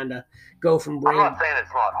tough to kind of go from brain. I'm not saying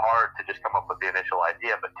it's not hard to just come up with the initial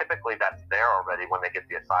idea, but typically that's there already when they get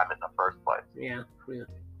the assignment in the first place. Yeah.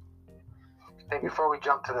 Hey, before we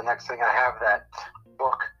jump to the next thing, I have that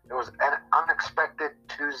book. It was an unexpected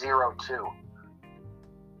 202.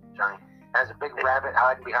 Johnny has a big rabbit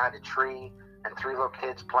hiding behind a tree, and 3 little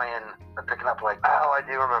kids picking up like Oh, I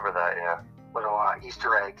do remember that. Yeah. little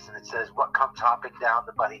Easter eggs, and it says, "What comes hopping down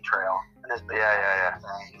the bunny trail?" And there's big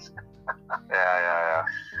things. Yeah.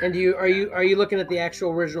 And are you looking at the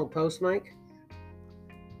actual original post, Mike?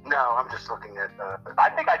 No, I'm just looking at. I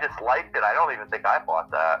think I just liked it. I don't even think I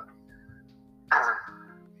bought that.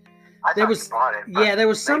 There was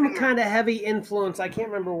some kind of heavy influence. I can't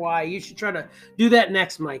remember why. You should try to do that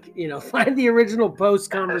next, Mike. Find the original post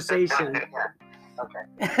conversation. Okay.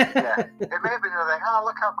 Yeah. It may have been like, oh,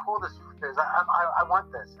 look how cool this is. I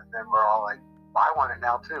want this. And then we're all like, well, I want it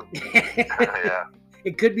now too. Yeah.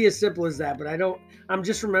 It could be as simple as that, but I'm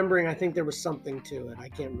just remembering, I think there was something to it. I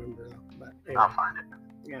can't remember though. But anyway. I'll find it.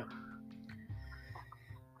 Yeah.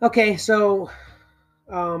 Okay, so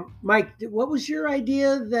Mike, what was your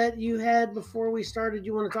idea that you had before we started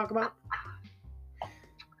you want to talk about?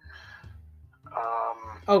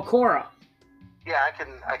 Cora. Yeah,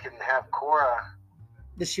 I can have Cora.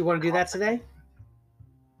 Does she want to do that today?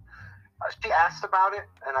 She asked about it,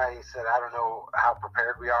 and I said, I don't know how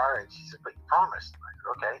prepared we are, and she said, but you promised. I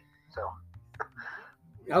said, okay, so.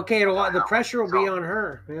 Okay, the pressure will be on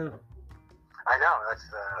her. Yeah. I know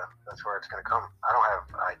that's where it's going to come. I don't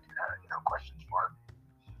have questions for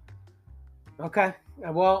her. Okay.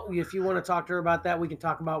 Well, if you want to talk to her about that, we can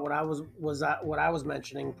talk about what I was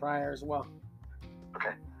mentioning prior as well.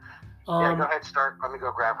 Okay. Yeah, go ahead, start. Let me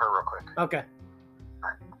go grab her real quick. Okay.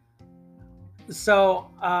 So,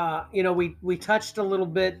 we touched a little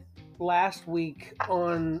bit last week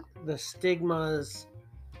on the stigmas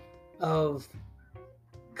of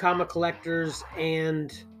comic collectors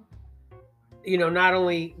and, not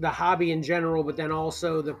only the hobby in general, but then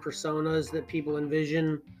also the personas that people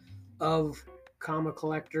envision of comic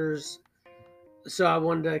collectors. So I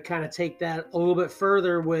wanted to kind of take that a little bit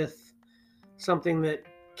further with something that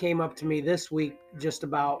came up to me this week just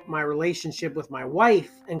about my relationship with my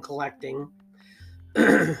wife and collecting.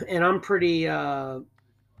 And I'm pretty,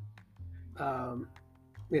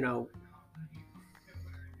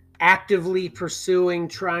 actively pursuing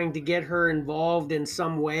trying to get her involved in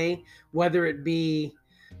some way, whether it be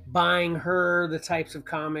buying her the types of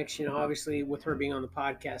comics, obviously with her being on the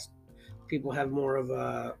podcast, people have more of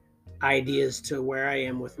ideas to where I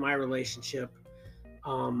am with my relationship.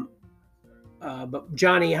 But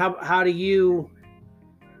Johnny, how do you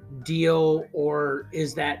deal, or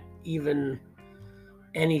is that even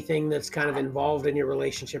anything that's kind of involved in your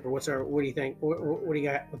relationship, or what do you think? What do you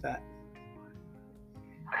got with that?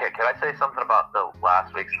 Okay, can I say something about the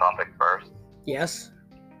last week's topic first? Yes.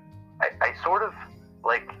 I sort of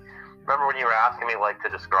like remember when you were asking me like to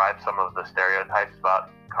describe some of the stereotypes about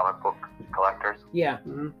comic book collectors. Yeah.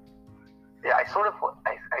 Mm-hmm. Yeah, I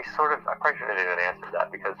probably shouldn't even answer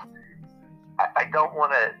that because I don't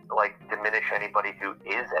want to like diminish anybody who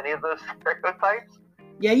is any of those stereotypes.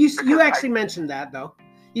 Yeah, you actually mentioned that though.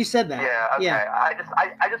 You said that. Yeah. Okay. Yeah.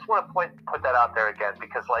 I just want to put that out there again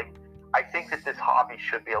because like I think that this hobby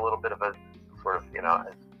should be a little bit of a sort of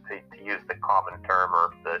to use the common term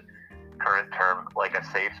or the current term like a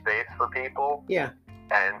safe space for people. Yeah.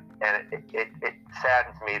 And it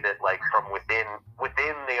saddens me that like from within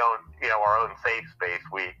the our own safe space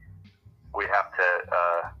we have to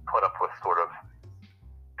put up with sort of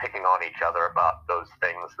picking on each other about those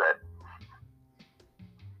things that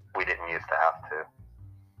we didn't used to have to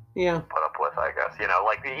put up with, I guess.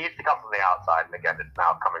 Like it used to come from the outside, and again, it's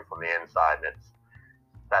now coming from the inside, and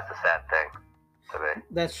that's a sad thing to me.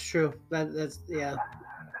 That's true. That's yeah.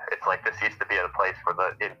 It's like this used to be a place for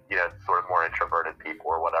the sort of more introverted people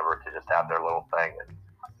or whatever to just have their little thing, and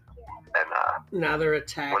now they're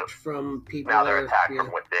attacked from people. Now they're attacked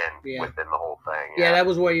from within the whole thing. Yeah, that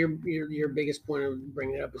was why your biggest point of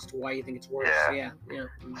bringing it up as to why you think it's worse. Yeah.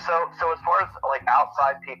 So as far as like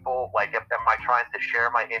outside people, like am I trying to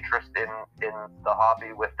share my interest in the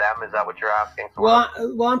hobby with them? Is that what you're asking? Well,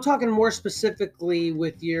 I'm talking more specifically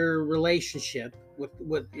with your relationship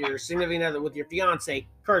with your significant other, with your fiance,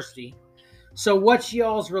 Kirsty. So what's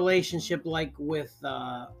y'all's relationship like with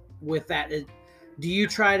that? Do you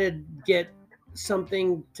try to get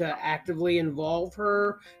something to actively involve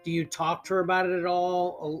her? Do you talk to her about it at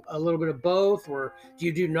all? A little bit of both? Or do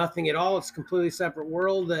you do nothing at all? It's a completely separate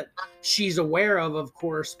world that she's aware of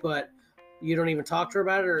course, but you don't even talk to her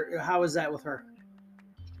about it? Or how is that with her?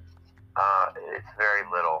 It's very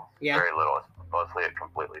little. Yeah. Very little. It's mostly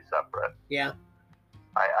completely separate. Yeah.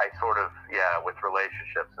 I sort of, with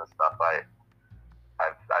relationships and stuff,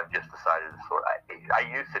 I've just decided to sort of, I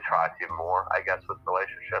used to try to do more, I guess, with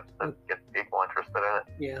relationships to get people interested in it.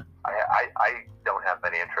 Yeah. I don't have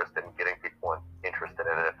any interest in getting people interested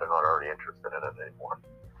in it if they're not already interested in it anymore.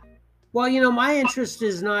 Well, my interest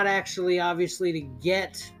is not actually obviously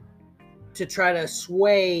to try to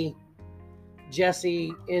sway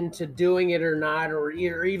Jesse into doing it or not, or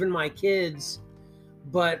even my kids,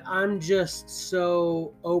 but I'm just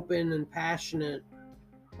so open and passionate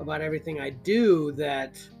about everything I do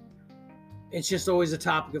that it's just always a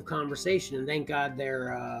topic of conversation. And thank God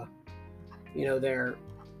they're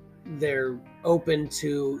open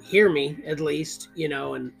to hear me at least,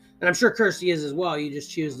 and I'm sure Kirsty is as well. You just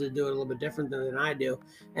choose to do it a little bit different than I do.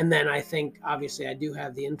 And then I think obviously I do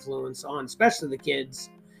have the influence on, especially the kids.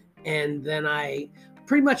 And then I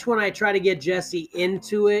pretty much, when I try to get Jesse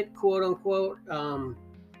into it, quote unquote,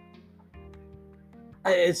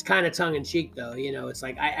 it's kind of tongue in cheek though. It's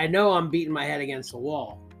like, I know I'm beating my head against the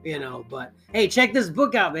wall, but hey, check this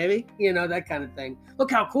book out, baby. That kind of thing.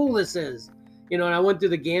 Look how cool this is. And I went through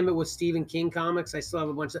the gambit with Stephen King comics. I still have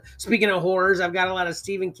a bunch of, speaking of horrors, I've got a lot of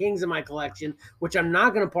Stephen Kings in my collection, which I'm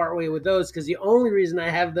not going to part way with those, because the only reason I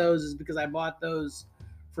have those is because I bought those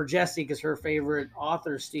for Jessie, because her favorite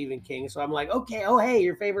author is Stephen King. So I'm like, okay, oh, hey,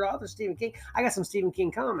 your favorite author is Stephen King. I got some Stephen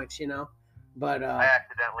King comics, But I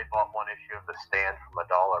accidentally bought one issue of The Stand from a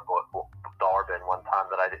dollar bin one time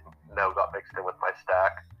that I didn't know got mixed in with my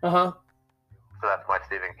stack. Uh-huh. So that's my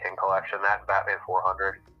Stephen King collection. That and Batman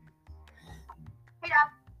 400. Yeah.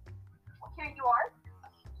 Here you are.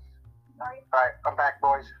 Sorry. All right, I'm back,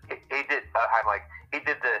 boys. He did. Hi, Mike. He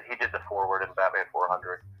did the forward in Batman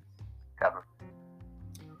 400. Kevin.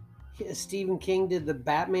 Stephen King did the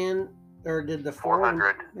Batman, or did the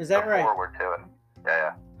 400? Is that right? Forward to it.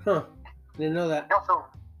 Yeah. Huh. Didn't know that. He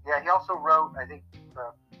also wrote, I think,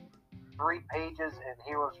 3 pages in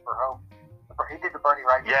Heroes for Home. He did the Bernie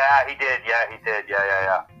Wrightson. Yeah, he did.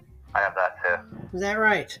 Yeah. I have that too. Is that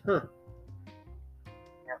right? Huh.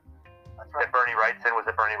 Yeah, that's right. Was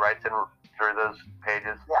it Bernie Wrightson through those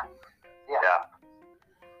pages? Yeah.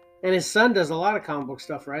 And his son does a lot of comic book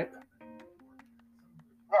stuff, right?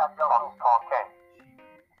 Yeah, Tom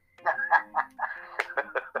King.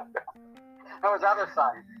 No, his other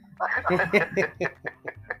son.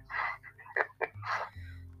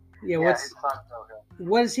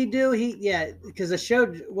 What does he do? Because the show.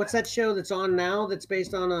 What's that show that's on now? That's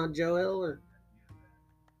based on Joe Hill, or?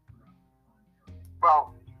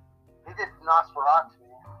 Well, he did Nosferatu.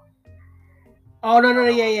 Oh no!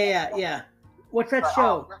 Yeah. What's that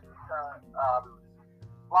show?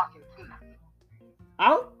 Lock and Key.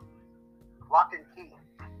 Oh. Lock and Key.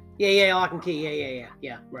 Yeah, Lock and Key.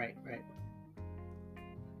 Yeah. Right.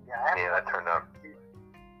 Yeah, that turned out. It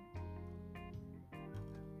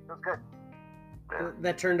was good. Yeah.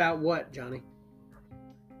 That turned out what, Johnny?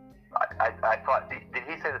 I thought, did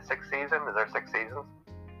he say the 6th season? Is there 6 seasons?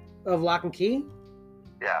 Of Lock and Key?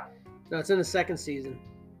 Yeah. No, it's in the 2nd season.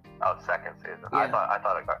 Oh, 2nd season. Yeah. I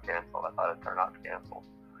thought it got canceled. I thought it turned out canceled.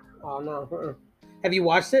 Oh, no. Uh-uh. Have you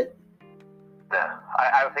watched it? Yeah.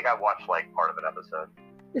 I think I watched like part of an episode.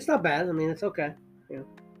 It's not bad. I mean, it's okay. Yeah.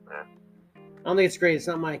 Yeah. I don't think it's great. It's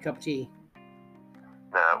not my cup of tea.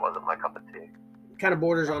 No, it wasn't my cup of tea. It kind of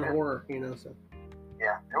borders on horror, so.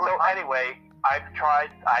 Yeah. So anyway, I've tried.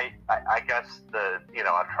 I guess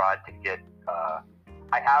I've tried to get.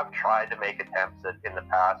 I have tried to make attempts in the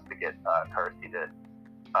past to get Kirsty to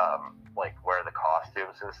like wear the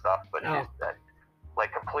costumes and stuff, but she's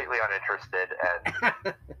like completely uninterested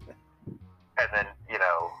and and then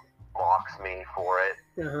mocks me for it.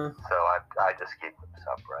 Uh-huh. So I just keep them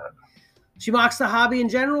separate. She mocks the hobby in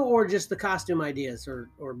general, or just the costume ideas, or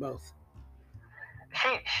both?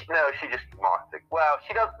 She just mocks it. Well,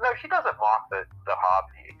 she doesn't mock the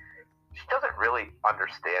hobby. She doesn't really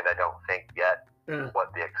understand, I don't think, yet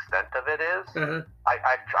what the extent of it is. Uh-huh.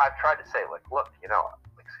 I've tried to say, like, look,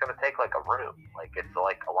 it's going to take like a room. Like, it's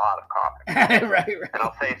like a lot of comics. right. And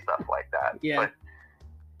I'll say stuff like that. Yeah. But,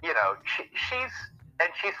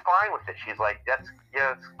 she's fine with it. She's like, it's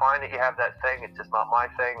fine that you have that thing. It's just not my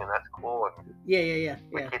thing, and that's cool. And Yeah.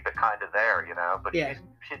 we keep it kind of there, But Yeah.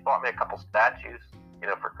 she's bought me a couple statues,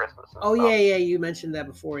 for Christmas and Oh, stuff. yeah. You mentioned that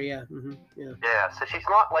before. Yeah. Mm-hmm. Yeah. Yeah, so she's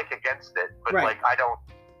not like against it, but Right. like I don't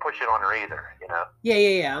push it on her either,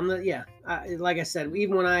 Yeah. Like I said,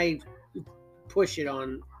 even when I push it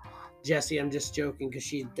on Jessie, I'm just joking because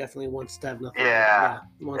she definitely wants to have nothing.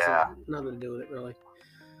 Wants nothing to do with it, really.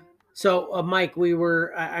 So, Mike,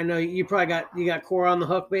 I know you probably got Cora on the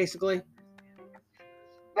hook, basically.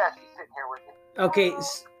 Yeah, she's sitting here with you. Okay.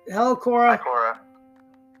 Hello, Cora. Hi, Cora.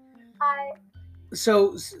 Hi.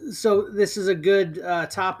 So this is a good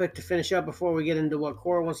topic to finish up before we get into what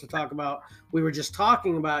Cora wants to talk about. We were just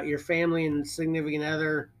talking about your family and significant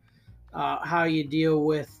other, how you deal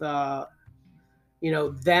with,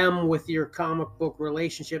 them with your comic book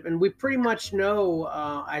relationship. And we pretty much know,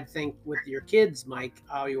 I think, with your kids, Mike,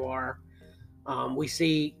 how you are. We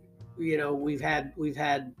see, we've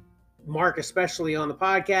had Mark especially on the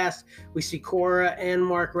podcast. We see Cora and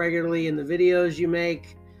Mark regularly in the videos you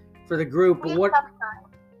make for the group. We What? have time.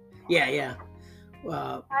 Yeah. I'm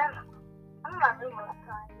not doing that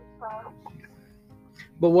time. So.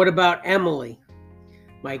 But what about Emily,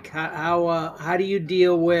 Mike? How do you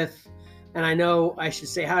deal with? And I know I should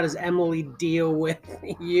say, how does Emily deal with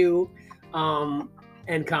you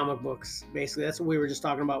and comic books? Basically, that's what we were just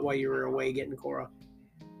talking about while you were away getting Cora.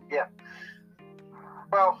 Yeah.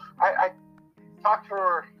 Well, I talked to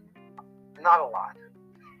her not a lot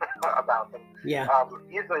about them. Yeah.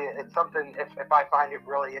 Usually it's something, if I find it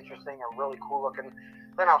really interesting or really cool looking,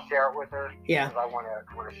 then I'll share it with her. Yeah. Because I want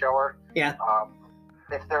to show her. Yeah.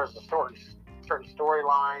 If there's a certain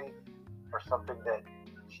storyline or something that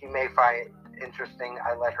she may find interesting,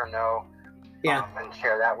 I let her know. Yeah. And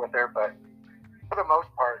share that with her. But for the most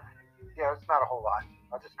part, it's not a whole lot.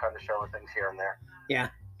 I'll just kind of show her things here and there. Yeah.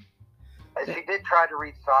 She did try to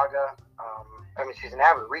read Saga. She's an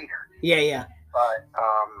avid reader. Yeah. But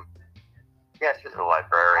She's a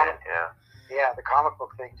librarian. Yeah, the comic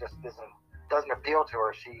book thing just doesn't appeal to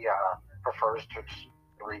her. She prefers to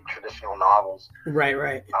read traditional novels.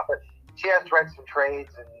 Right. But she has read some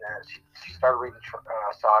trades, and she started reading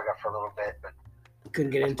Saga for a little bit, but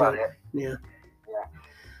couldn't get that's into about it. it. Yeah. Yeah.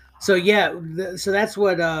 So that's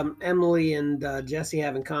what Emily and Jessie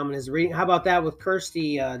have in common is reading. How about that with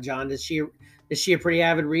Kirsty, John? Is she a pretty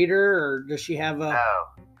avid reader, or does she have a? No.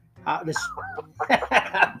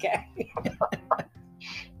 Okay.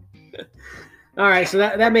 All right, so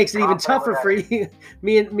that makes it even tougher for you.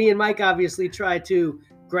 Me and Mike obviously try to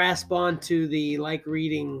grasp onto the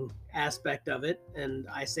reading aspect of it, and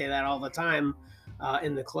I say that all the time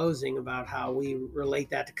in the closing about how we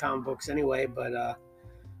relate that to comic books anyway. But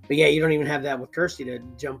yeah, you don't even have that with Kirsty to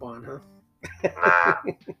jump on, huh?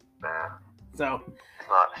 Nah. So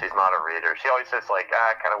she's not a reader. She always says I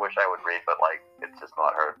kind of wish I would read, but it's just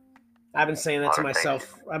not her. I've been saying that to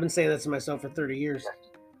myself. I've been saying that to myself for 30 years.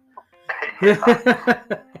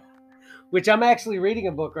 Which I'm actually reading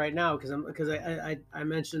a book right now because I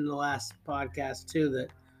mentioned in the last podcast too that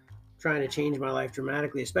I'm trying to change my life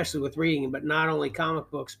dramatically, especially with reading, but not only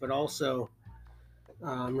comic books, but also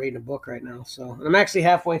I'm reading a book right now. So and I'm actually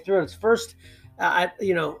halfway through it. It's first, I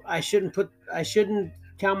shouldn't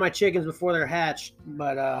count my chickens before they're hatched,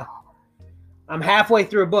 but I'm halfway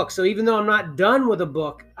through a book. So even though I'm not done with a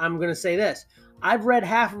book, I'm going to say this. I've read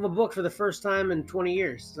half of a book for the first time in 20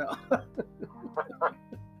 years. So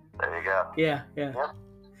There you go. Yeah. Yeah. All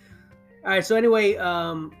right. So anyway,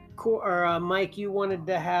 Mike, you wanted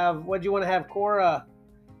to have what do you want to have Cora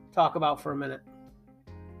talk about for a minute?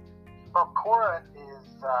 Well, Cora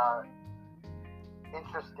is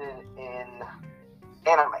interested in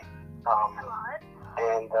anime.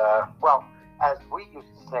 And, well, as we used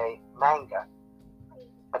to say, manga.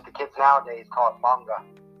 But the kids nowadays call it manga.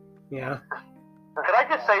 Yeah. Could I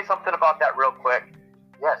just say something about that real quick?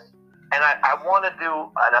 Yes. And I want to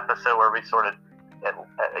do an episode where we sort of,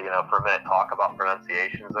 for a minute talk about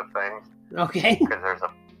pronunciations of things. Okay. Because there's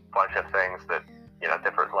a bunch of things that,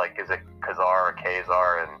 different, like, is it Kazar or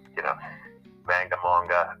Kazar and, manga,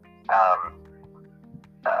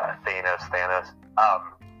 Thanos.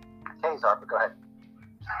 Kazar, but go ahead.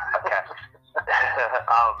 Okay.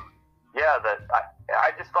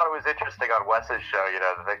 I just thought it was interesting on Wes's show,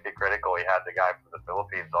 the Victor Critical, he had the guy from the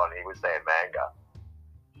Philippines on, he was saying manga.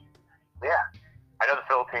 Yeah. I know the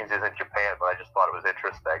Philippines isn't Japan, but I just thought it was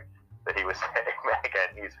interesting that he was saying manga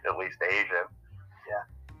and he's at least Asian. Yeah.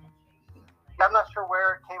 I'm not sure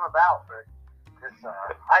where it came about, but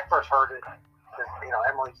I first heard it because,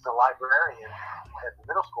 Emily's the librarian at the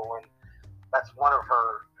middle school, and that's one of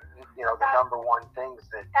her, the number one things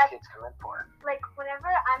that kids come in for. Like, whenever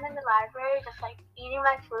I'm in the library, just, like, eating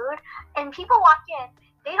my food, and people walk in,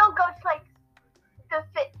 they don't go to, like,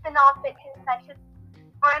 the non-fiction section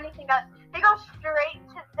or anything else. They go straight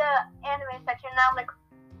to the anime section, and I'm like,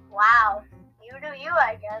 wow, you do you,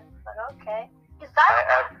 I guess, but okay. Because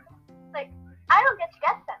I don't get to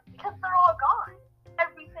get them, because they're all gone.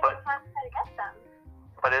 Every single time I try to get them.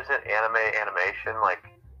 But isn't animation, like...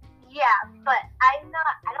 Yeah, but I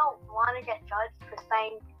don't want to get judged for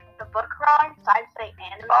saying the book wrong, so I'd say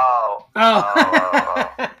anime. Oh.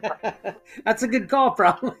 That's a good call,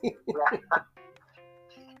 probably.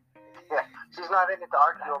 Yeah, she's not in it to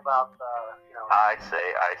argue about, I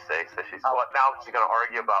see. So she's now she's going to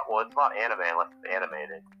argue about, well, it's not anime unless it's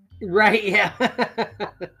animated. Right, yeah.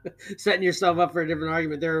 Setting yourself up for a different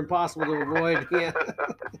argument. They're impossible to avoid. Yeah.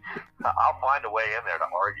 I'll find a way in there to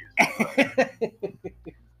argue.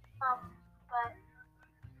 But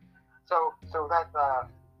So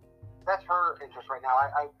that's her interest right now.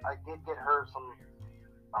 I did get her some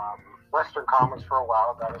Western comics for a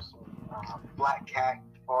while. Got her some Black Cat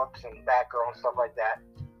books and Batgirl and stuff like that.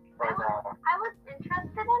 But, I was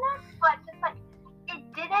interested in it, but just like it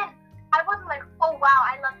didn't. I wasn't like, oh wow,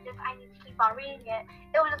 I love this. I need to keep on reading it.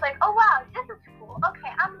 It was just like, oh wow, this is cool.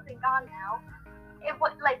 Okay, I'm moving on now. It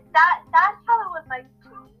was like that. That's how it was like to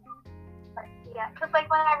me. But yeah, because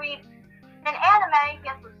like when I read an anime,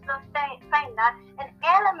 yes, I'm still saying that an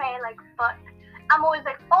anime like book, I'm always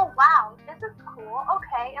like, oh wow, this is cool.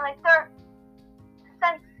 Okay, and like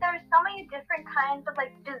since there's so many different kinds of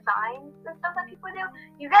like designs and stuff that people do,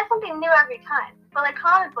 you get something new every time. But like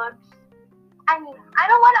comic books, I mean, I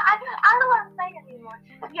don't know what I'm saying anymore.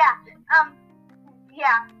 Yeah,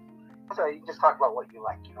 yeah. So you just talk about what you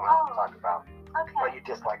like. You don't have to talk about what you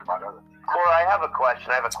dislike about other things. Cora, I have a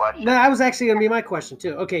question. No, that was actually going to be my question,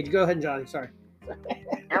 too. Okay, go ahead, Johnny. Sorry.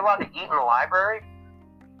 You're allowed to eat in the library?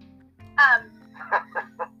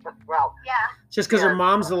 Well, yeah. Just because her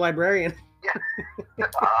mom's the librarian.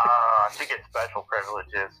 She gets special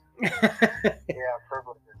privileges. yeah,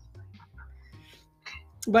 privileges.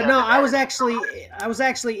 But no, I was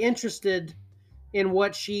actually interested in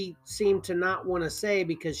what she seemed to not want to say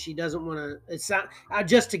because she doesn't want to. It's not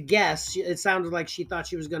just to guess. It sounded like she thought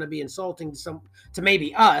she was going to be insulting to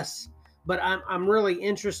maybe us. But I'm really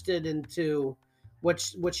interested into what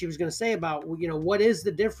she was going to say about what is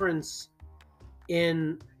the difference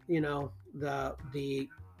in the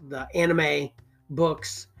anime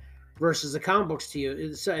books versus the comic books to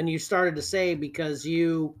you. And you started to say because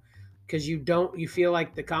you feel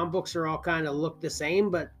like the comic books are all kind of look the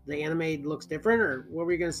same, but the anime looks different, or what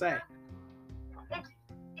were you going to say? It's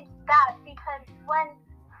that because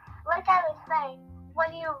like I was saying,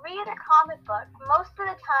 when you read a comic book, most of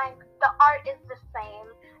the time the art is the same,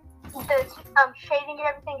 the shading and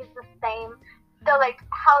everything is the same, the like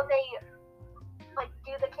how they like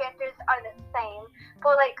do the characters are the same.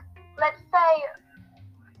 But like let's say,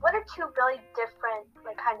 what are two really different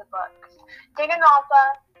like kind of books?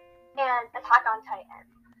 Danganronpa and Attack on Titan.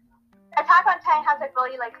 Attack on Titan has like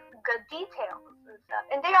really like good details and stuff,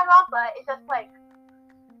 and Danganronpa is just like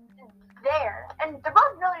there, and they're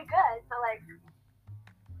both really good. So like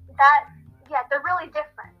that, yeah, they're really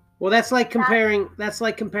different. Well, that's like comparing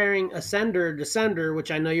Ascender, Descender,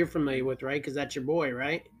 which I know you're familiar with, right? Because that's your boy,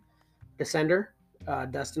 right? Descender,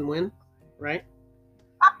 Dustin Wynn, right?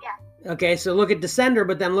 Yeah. Okay, so look at Descender,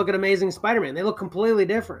 but then look at Amazing Spider-Man. They look completely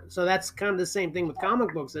different. So that's kind of the same thing with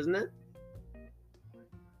comic books, isn't it?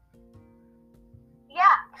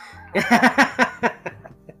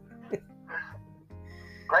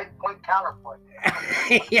 Great point, counterpoint.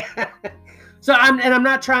 Yeah. So I'm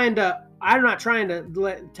not trying to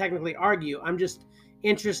technically argue. I'm just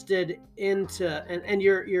interested into and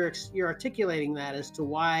you're articulating that as to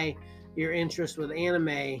why your interest with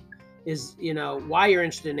anime is, why you're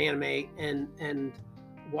interested in anime and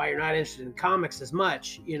why you're not interested in comics as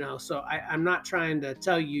much, so I'm not trying to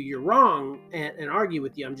tell you you're wrong and argue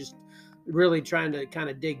with you. I'm just really trying to kind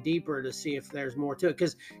of dig deeper to see if there's more to it,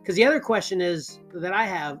 because the other question is that I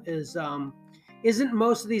have is isn't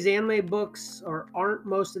most of these anime books, or aren't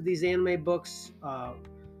most of these anime books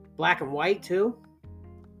black and white too?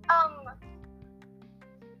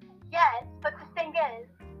 Yes, but the thing is,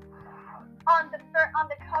 on the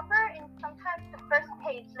cover and sometimes the first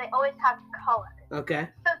page, they always have color. Okay.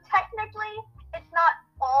 So technically, it's not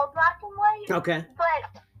all black and white. Okay.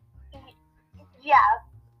 But yeah.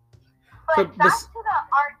 But back to the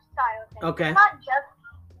art style thing. Okay. It's not just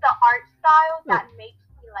the art style that makes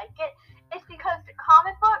me like it. It's because the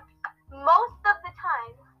comic books, most of the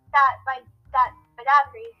time that my dad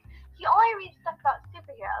reads, he only reads stuff about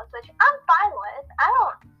superheroes, which I'm fine with.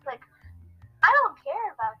 I don't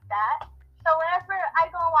care about that. So whenever I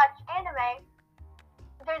go and watch anime,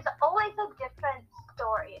 there's always a different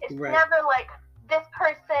story. It's Right. never like this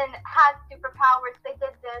person has superpowers, they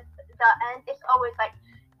did this, the end. It's always like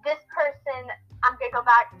this person, I'm gonna go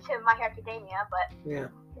back to My Hero Academia, but Yeah.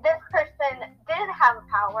 this person didn't have a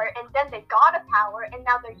power and then they got a power and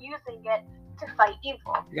now they're using it to fight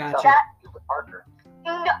evil. Gotcha. That, Parker.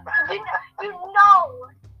 no.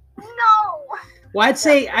 Well, I'd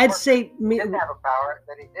say He me, didn't have a power,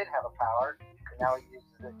 then he did have a power, and now he uses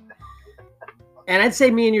it. and I'd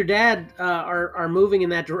say me and your dad are moving in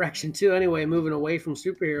that direction too. Anyway, moving away from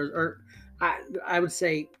superheroes, or I would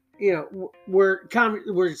say, we're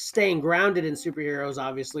staying grounded in superheroes,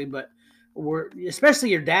 obviously, but we're, especially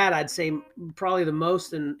your dad, I'd say probably the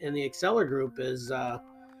most in the Exceller group is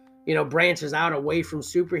branches out away from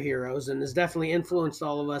superheroes, and has definitely influenced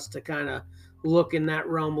all of us to kind of look in that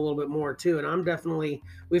realm a little bit more too. And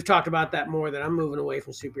we've talked about that more, that I'm moving away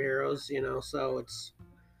from superheroes,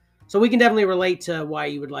 so we can definitely relate to why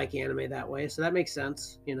you would like anime that way. So that makes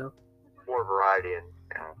sense, More variety and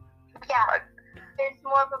Yeah, there's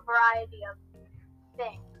more of a variety of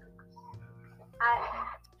things.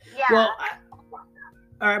 Yeah. Well,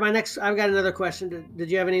 all right, I've got another question. Did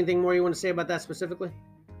you have anything more you want to say about that specifically?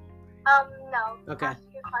 No. Okay. Ask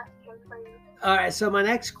your question, please. All right, so my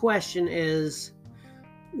next question is,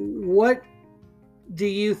 what do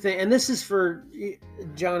you think, and this is for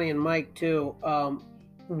Johnny and Mike too,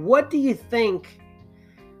 what do you think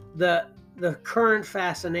the current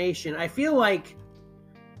fascination, I feel like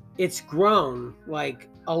it's grown like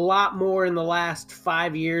a lot more in the last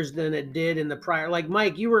 5 years than it did in the prior, like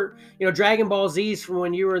Mike, you were, Dragon Ball Z's from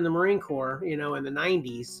when you were in the Marine Corps, in the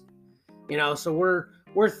 90s, so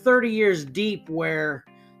we're 30 years deep where,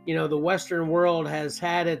 the Western world has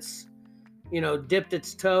had its, dipped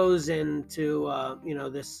its toes into,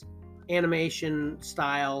 this animation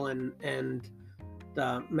style and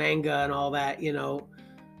the manga and all that,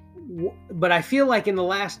 but I feel like in the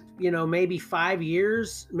last, maybe 5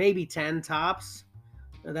 years, maybe 10 tops,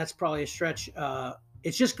 that's probably a stretch.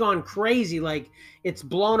 It's just gone crazy. Like, it's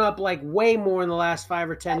blown up like way more in the last 5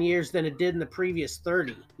 or 10 years than it did in the previous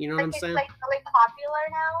 30. You know what I'm saying? It's like really popular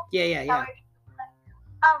now. Yeah.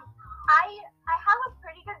 I have a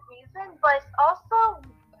pretty good reason, but it's also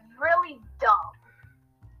really dumb.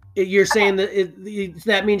 You're saying that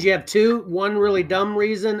that means you have two, one really dumb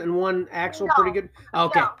reason and one actual pretty good.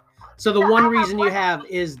 Okay. No. So the No, one I have reason you one have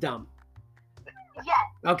is dumb. Yes.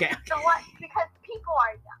 Okay. The one, because people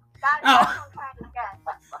are dumb. That's Oh. what I'm trying to get.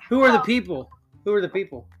 Who are the So, people?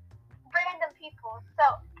 Random people.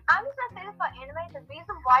 So I'm just gonna say this about anime. The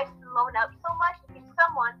reason why it's blown up so much is because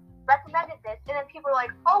someone recommended this, and then people were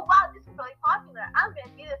like, "Oh wow, this is really popular. I'm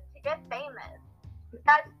gonna do this to get famous."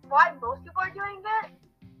 That's why most people are doing it.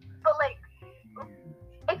 But like,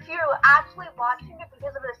 if you're actually watching it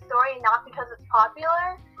because of the story and not because it's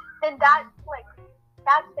popular, then that's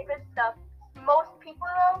the good stuff. Most people,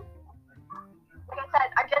 though, like I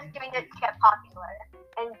said, are just doing it to get popular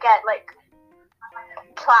and get like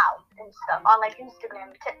clout and stuff on like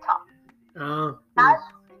Instagram, TikTok. That's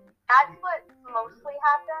what mostly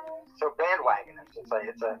happens. So bandwagon.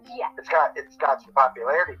 Yeah. It's got some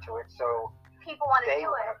popularity to it. So People want to they do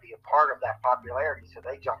want it to be a part of that popularity. So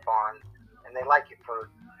they jump on and they like it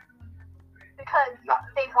for because not.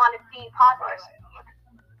 they want to be popular,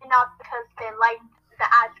 and not because they like the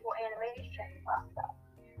actual animation and stuff.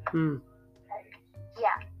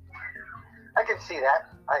 Yeah. I can see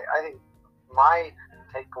that. I think my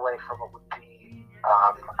takeaway from it would be,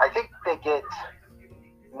 I think they get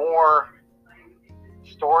more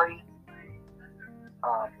story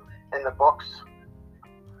in the books,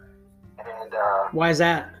 and Why is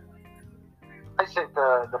that? I think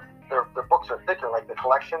the books are thicker, like the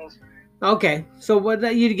collections. Okay, so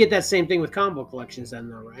you get that same thing with combo collections then,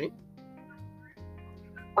 though, right?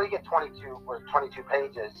 Well, you get 22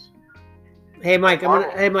 pages. Hey Mike,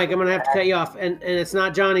 I'm gonna have to cut you off, and it's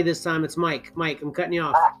not Johnny this time. It's Mike. Mike, I'm cutting you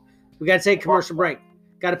off. We got to take a commercial break.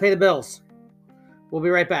 Got to pay the bills. We'll be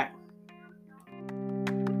right back.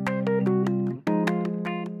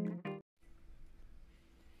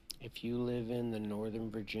 If you live in the Northern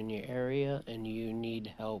Virginia area and you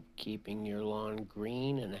need help keeping your lawn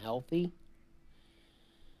green and healthy,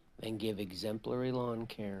 then give Exemplary Lawn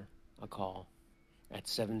Care a call at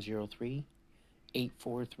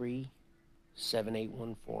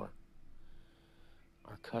 703-843-7814.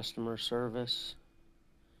 Our customer service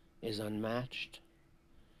is unmatched,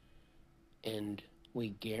 and we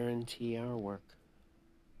guarantee our work.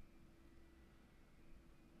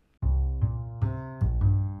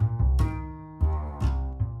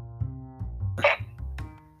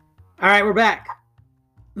 All right, we're back.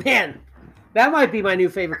 Man, that might be my new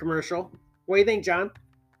favorite commercial. What do you think, John?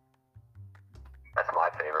 That's my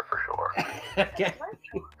favorite for sure. Okay.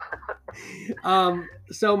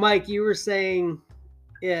 So, Mike, you were saying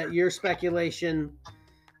your speculation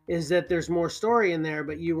is that there's more story in there,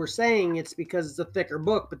 but you were saying it's because it's a thicker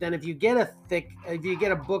book. But then if you get a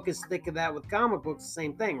book as thick as that with comic books, the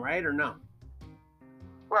same thing, right? Or no?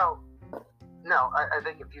 Well, no, I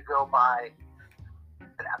think if you go by,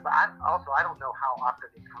 I don't know how often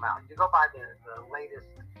these come out. If you go by the latest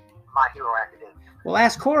My Hero Academia. Well,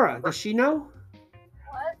 ask Cora. Does she know?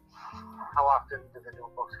 What? How often do the new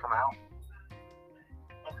books come out?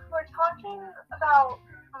 If we're talking about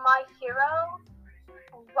My Hero,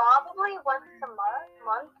 probably once a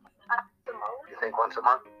month at the most. You think once a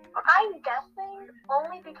month? Okay. I'm guessing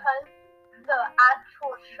only because the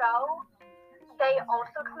actual show, they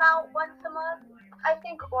also come out once a month, I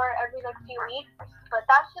think, or every few weeks. But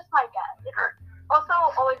that's just my guess. It's also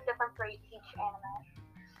always different for each anime.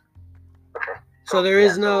 Okay. So there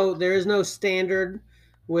is no standard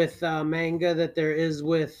with manga that there is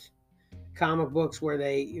with comic books where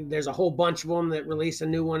there's a whole bunch of them that release a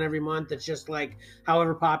new one every month. It's just like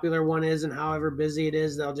however popular one is and however busy it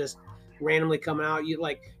is, they'll just randomly come out. They just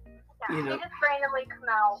randomly come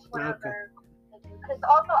out whenever they do. Because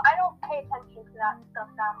also, I don't pay attention to that stuff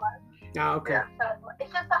that much. Oh, okay. So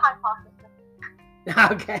it's just a hypothesis.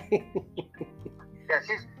 Okay. Yeah,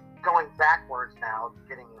 she's going backwards now,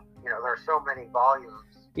 getting, there's so many volumes.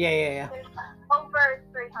 Yeah. There's over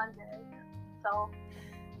 300. So.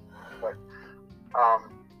 But, so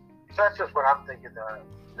that's just what I'm thinking,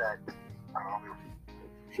 that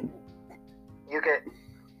you get,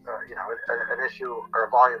 an issue or a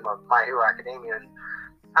volume of My Hero Academia, and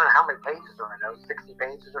I don't know how many pages are in those, 60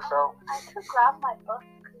 pages or so. I could grab my book.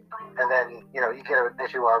 And then, you get an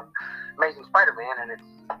issue of Amazing Spider-Man, and it's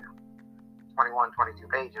 21, 22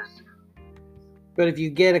 pages. But if you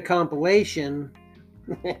get a compilation,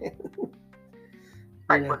 right?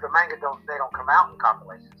 But the manga they don't come out in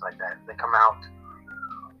compilations like that. They come out,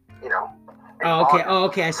 Oh,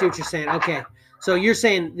 okay. I see what you're saying. Okay, so you're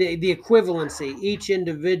saying the equivalency, each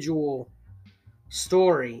individual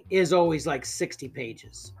story is always like 60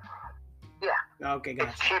 pages. Yeah. Okay,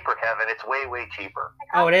 gotcha. It's cheaper, Kevin. It's way, way cheaper.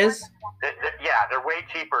 Oh, it is? They're way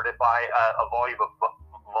cheaper to buy a volume of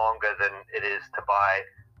manga than it is to buy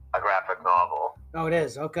a graphic novel. Oh, it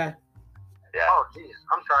is? Okay. Yeah. Oh, geez.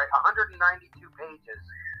 I'm sorry. 192 pages.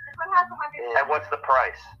 This one has 100. And what's the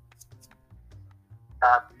price?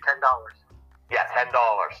 $10. Yeah, $10.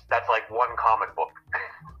 That's like one comic book.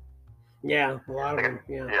 Yeah, a lot of them.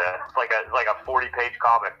 Yeah. Yeah, it's like a 40-page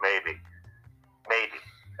comic, maybe.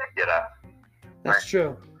 That's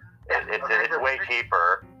true. It's way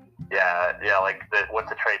cheaper. Yeah. Like what's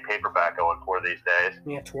the trade paperback going for these days?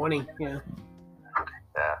 Yeah, 20. Yeah.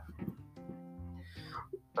 Yeah.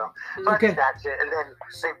 So I think that's it. And then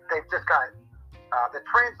they've just got the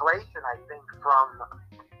translation, I think, from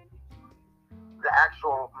the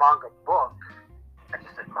actual manga book. I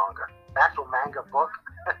just said manga. The actual manga book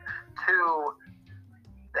to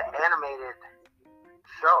the animated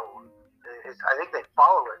show is, I think they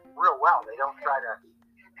follow it real well. They don't try to,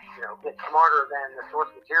 get smarter than the source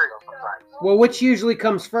material sometimes. Well, which usually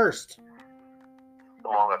comes first? The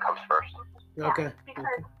manga comes first. Okay.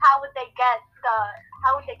 Because how would they get the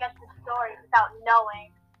story without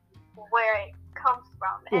knowing where it comes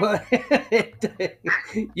from? Well,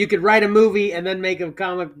 you could write a movie and then make a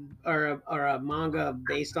comic or a manga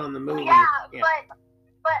based on the movie. Yeah, but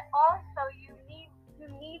but also you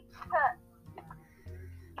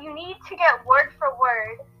need to get word for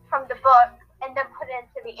word from the book and then put it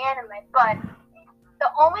into the anime. But the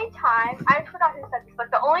only time, I forgot who said this, but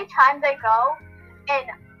the only time they go and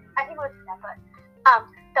I think it was that, but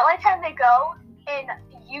the only time they go and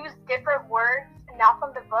use different words not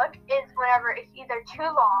from the book is whenever it's either too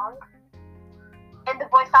long and the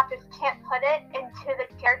voice actors can't put it into the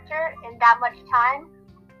character in that much time,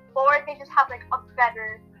 or they just have like a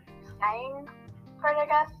better saying for it, I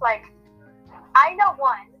guess. Like, I know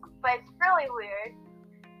one, but it's really weird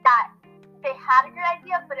that they had a good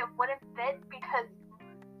idea, but it wouldn't fit because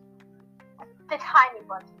the timing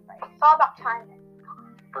wasn't right. It's all about timing.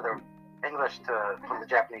 For the English from the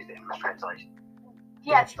Japanese to English translation.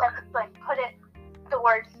 Yes, like put it, the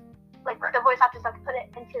words, like the voice actors have to put it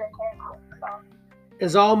into the character. So.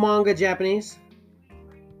 Is all manga Japanese?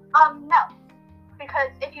 No, because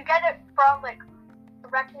if you get it from like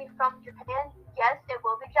directly from Japan, yes, it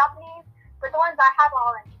will be Japanese. But the ones I have are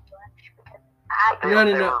all in English because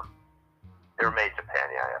No. They were made in Japan,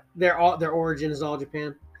 yeah. Their origin is all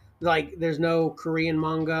Japan. Like, there's no Korean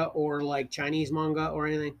manga or like Chinese manga or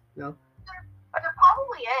anything. No. There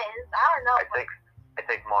probably is. I don't know. I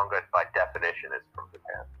think manga by definition is from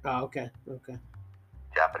Japan. Oh, okay.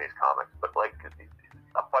 Japanese comics, but like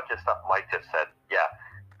a bunch of stuff Mike just said, yeah,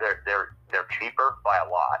 they're cheaper by a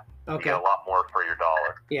lot. Okay. You get a lot more for your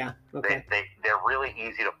dollar. Yeah. Okay. They're really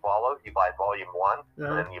easy to follow. You buy volume 1,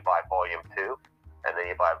 and then you buy volume 2, and then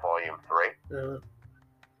you buy volume 3, and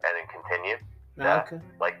then continue. Okay.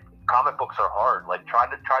 Like, comic books are hard. Like, try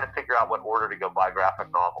to figure out what order to go buy graphic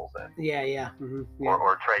novels in. Yeah. Mm-hmm. Yeah.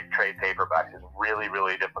 Or trade paperbacks is really,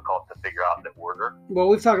 really difficult to figure out the order. Well,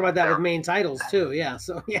 we've talked about that with main titles too. Yeah.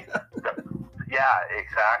 So yeah. Yeah,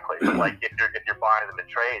 exactly. But like if you're buying them in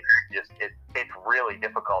trades, it's really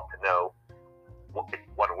difficult to know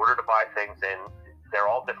what order to buy things in. They're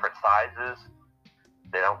all different sizes.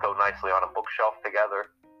 They don't go nicely on a bookshelf together.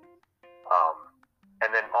 And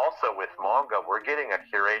then also with manga, we're getting a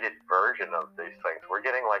curated version of these things. We're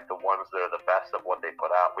getting like the ones that are the best of what they put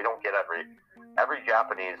out. We don't get every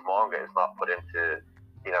Japanese manga is not put into,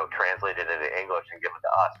 translated into English and given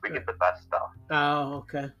to us. We get the best stuff. Oh,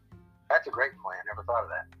 okay. That's a great point. I never thought of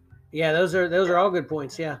that. Yeah, those are all good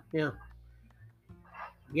points. Yeah.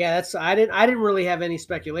 That's I didn't really have any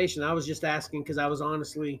speculation. I was just asking because I was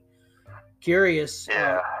honestly curious.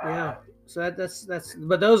 Yeah. So that's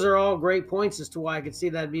but those are all great points as to why I could see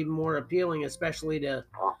that'd be more appealing, especially to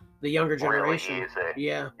the younger generation. Really easy.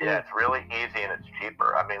 Yeah, it's really easy and it's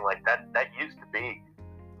cheaper. I mean, like that used to be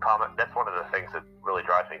comic. That's one of the things that really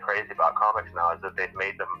drives me crazy about comics now is that they've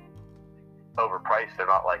made them overpriced. They're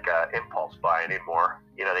not like impulse buy anymore.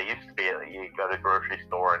 They used to be, you go to the grocery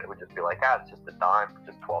store and it would just be like, it's just a dime,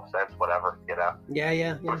 just 12 cents, whatever, Yeah.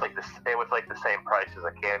 It was like the same price as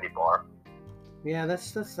a candy bar. Yeah,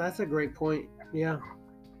 that's a great point. Yeah.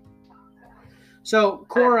 So,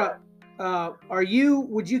 Cora,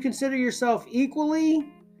 would you consider yourself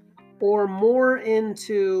equally or more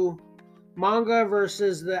into manga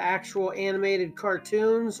versus the actual animated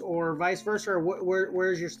cartoons, or vice versa, or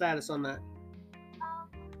where's your status on that?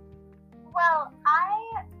 Well,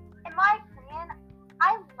 in my opinion,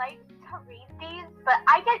 I like to read these, but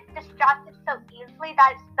I get distracted so easily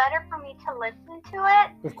that it's better for me to listen to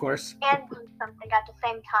it. Of course. And do something at the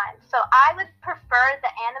same time. So I would prefer the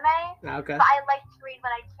anime. Okay. But I like to read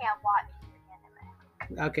when I can't watch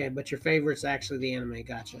the anime. Okay, but your favorite's actually the anime.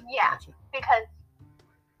 Gotcha. Yeah, Gotcha. Because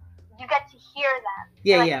you get to hear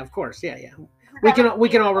them. Yeah, of course. Yeah. We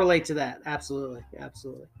can all relate to that. Absolutely.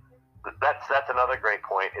 That's another great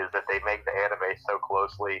point, is that they make the anime so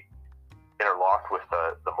closely interlocked with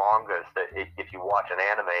the mangas that if you watch an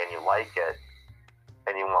anime and you like it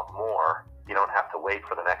and you want more, you don't have to wait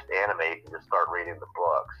for the next anime. You can just start reading the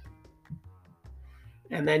books.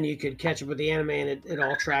 And then you could catch up with the anime and it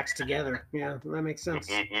all tracks together. Yeah, that makes sense.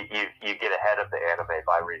 You get ahead of the anime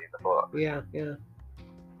by reading the book. Yeah.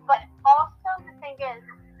 But also the thing is,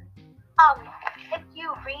 if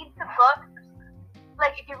you read the book,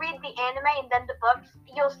 like if you read the anime and then the books,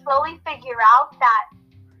 you'll slowly figure out that,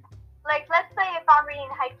 like, let's say if I'm reading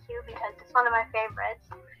Haikyuu because it's one of my favorites,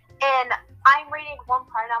 and I'm reading one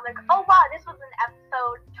part and I'm like, oh wow, this was in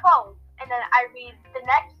episode 12, and then I read the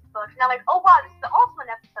next book and I'm like, oh wow, this is also in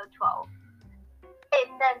episode 12, and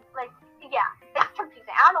then like, yeah, it's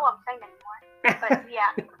confusing. I don't know what I'm saying anymore, but yeah.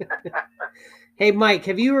 Hey Mike,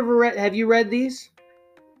 have you read these?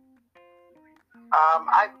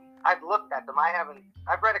 I've looked at them.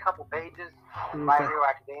 I've read a couple pages. My Hero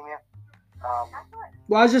Academia.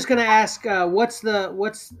 Well, I was just going to ask, what's,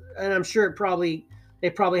 and I'm sure it probably they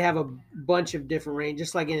probably have a bunch of different range,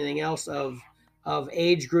 just like anything else of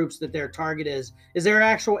age groups that their target is. Is there an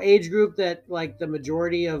actual age group that like the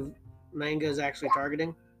majority of manga is actually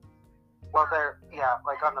targeting? Well,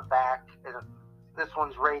 like on the back, this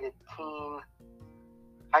one's rated teen.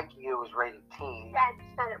 Haikyuu is rated teen. Dad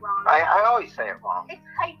said it wrong. I always say it wrong. It's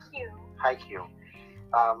Haikyuu. Haikyuu.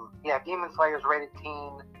 Demon Slayer's rated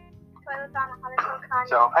teen. So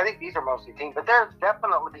So I think these are mostly teen, but there's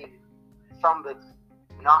definitely some that's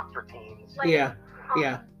not for teens. Yeah.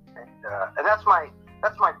 And that's my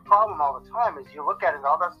problem all the time is you look at it,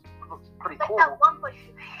 oh, that looks pretty like cool. that one bush.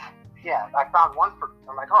 Yeah, I found one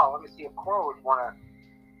I'm like, oh, let me see if Cora would want to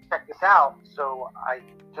check this out. So I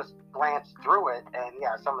just glanced through it, and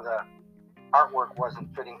yeah, some of the artwork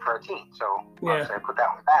wasn't fitting for a teen. So obviously I put that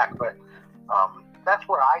one back. But that's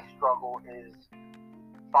where I struggle is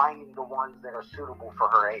finding the ones that are suitable for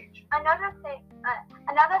her age. Another thing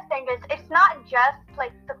is it's not just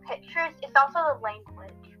like the pictures; it's also the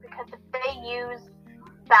language. Because if they use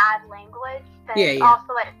bad language, then it's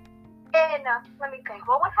also like. And let me think.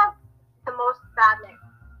 What would have the most bad language?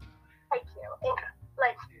 Haikyuu.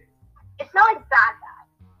 It's not like bad.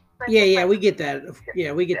 But Yeah, we get that.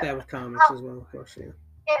 Yeah, we get that with comics as well, of course. Yeah.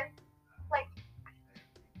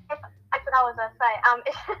 If that's what I was gonna say.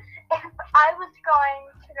 If I was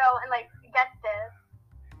going to go and like get this,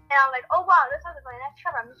 and I'm like, oh wow, this is a really nice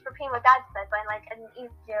cover. I'm just repeating what Dad said, but in like an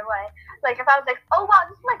easier way. Like if I was like, oh wow,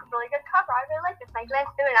 this is like a really good cover. I really like this. And I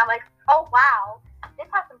glanced through it, and I'm like, oh wow, this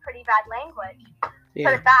has some pretty bad language.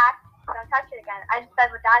 Put it back. Don't touch it again. I just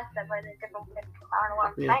said what Dad said, but it's different. I don't know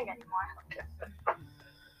what I'm saying anymore.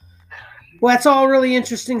 Well, that's all really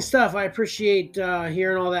interesting stuff. I appreciate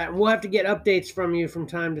hearing all that. We'll have to get updates from you from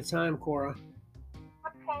time to time, Cora.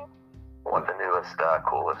 Okay. What the newest,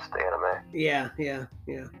 coolest anime? Yeah. I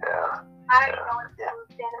already know what the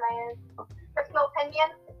coolest anime is. Personal opinion.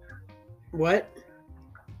 What?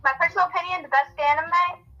 My personal opinion, the best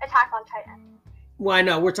anime, Attack on Titan. Well, I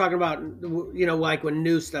know. We're talking about, like when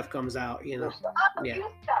new stuff comes out, New stuff.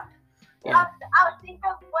 Yeah. I'll think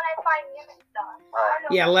of when I find new stuff.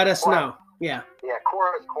 Yeah, let us know. Yeah. Yeah,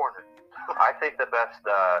 Cora's Corner. I think the best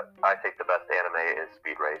anime is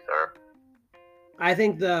Speed Racer. I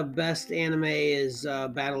think the best anime is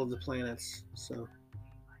Battle of the Planets. So.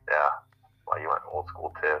 Yeah. Well, you went old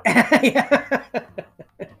school too.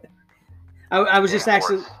 I was just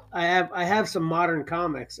actually. I have some modern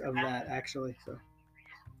comics of that actually. So.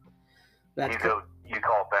 That's you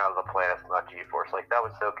call it Battle of the Planets, not G-Force. Like that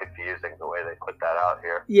was so confusing the way they put that out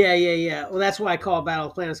here. Yeah. Well, that's why I call it Battle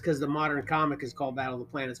of the Planets because the modern comic is called Battle of the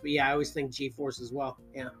Planets. But yeah, I always think G-Force as well.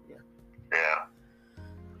 Yeah.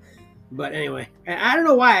 But anyway, I don't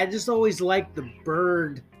know why. I just always liked the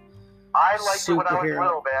bird. I liked it when I was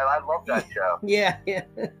little, man. I loved that show. Yeah.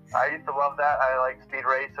 I used to love that. I liked Speed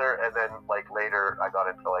Racer, and then like later I got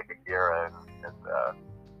into like Akira and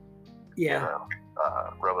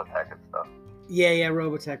Robotech and stuff. Yeah,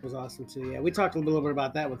 Robotech was awesome too. Yeah, we talked a little bit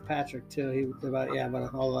about that with Patrick too. About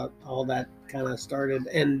all that kind of started.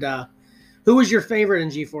 And who was your favorite in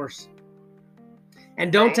G-Force?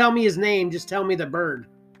 And don't tell me his name. Just tell me the bird.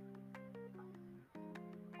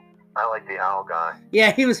 I like the owl guy.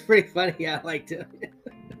 Yeah, he was pretty funny. Yeah, I liked him.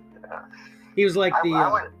 Yeah. He was like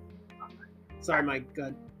sorry, Mike. Go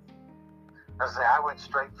ahead. I went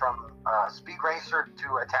straight from Speed Racer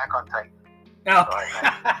to Attack on Titan. Oh. So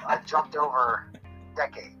I jumped over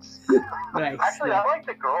decades. Nice. Actually, I like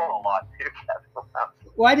the girl a lot too, Kevin.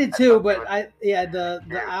 Well, I did too, but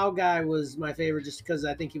the owl guy was my favorite just because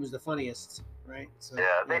I think he was the funniest, right? So, they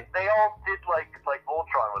all did like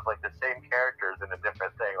Voltron was like the same characters in a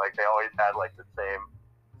different thing. Like they always had like the same,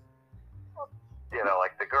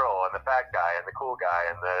 like the girl and the fat guy and the cool guy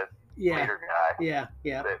and the leader guy. Yeah.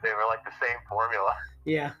 They were like the same formula.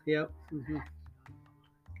 Yeah. Yep. Mm-hmm.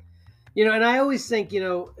 And I always think,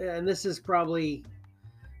 and this is probably,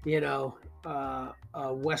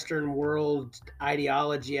 a Western world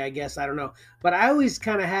ideology, I guess. I don't know. But I always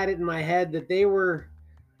kind of had it in my head that they were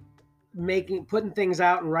putting things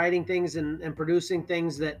out and writing things and producing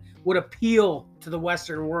things that would appeal to the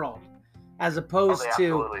Western world as opposed they to.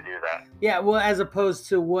 Absolutely do that. Yeah, well, as opposed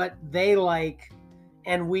to what they like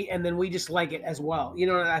and then we just like it as well.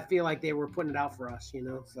 I feel like they were putting it out for us,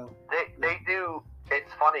 so. They do.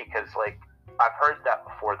 It's funny because, like, I've heard that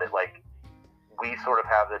before, that, like, we sort of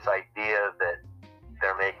have this idea that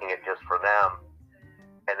they're making it just for them,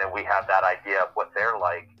 and then we have that idea of what they're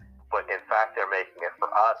like, but in fact, they're making it for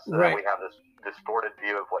us, and then we have this distorted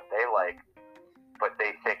view of what they like, but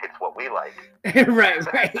they think it's what we like.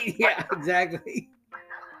 Right. Yeah, exactly.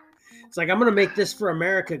 It's like, I'm going to make this for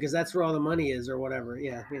America because that's where all the money is or whatever.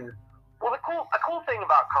 Yeah. Well, the cool thing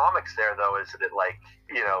about comics there, though, is that, like,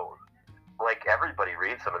 you know, like everybody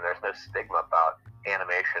reads them, and there's no stigma about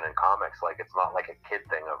animation and comics. Like, it's not like a kid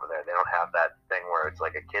thing over there. They don't have that thing where it's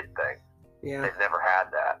like a kid thing. Yeah. They've never had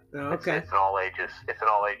that. Oh, okay. It's an all ages. It's an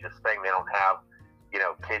all ages thing. They don't have, you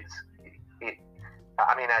know, kids.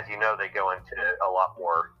 I mean, as you know, they go into a lot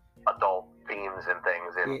more adult themes and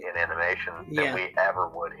things in animation than we ever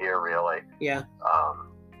would here, really. Yeah.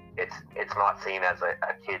 It's not seen as a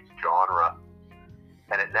kid's genre,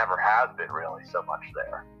 and it never has been really so much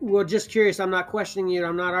there. Well, just curious. I'm not questioning you.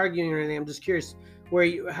 I'm not arguing or anything. I'm just curious where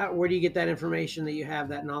do you get that information that you have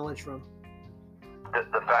that knowledge from?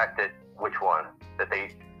 The fact that which one that they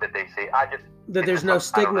see, that there's no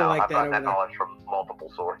stigma like that over there. I've got that knowledge from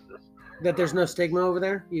multiple sources. That there's no stigma over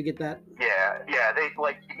there? You get that? Yeah. They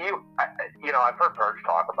like you know, I've heard Birch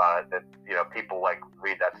talk about it, that, you know, people like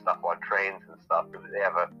read that stuff on trains and stuff, because they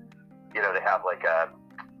have like a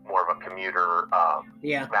more of a commuter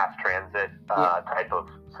mass transit type of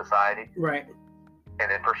society, right,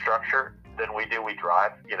 and infrastructure than we do. We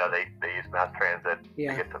drive, you know, they use mass transit to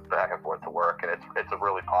get back and forth to work, and it's a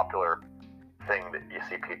really popular thing that you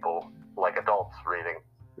see people, like adults, reading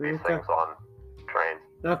these things on trains.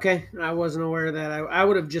 Okay, I wasn't aware of that. I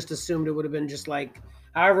would have just assumed it would have been just like,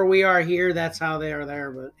 however we are here, that's how they are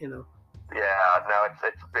there. But, you know. Yeah, no,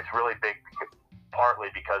 it's really big, partly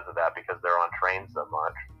because of that, because they're on trains so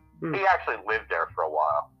much. He actually lived there for a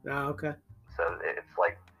while. Oh, okay. So it's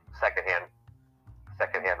like secondhand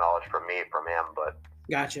knowledge from him, but.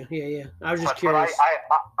 Gotcha. Yeah. I was just curious.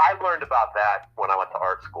 But I learned about that when I went to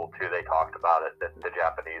art school too. They talked about it, that the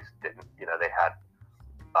Japanese didn't, you know, they had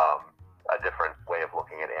a different way of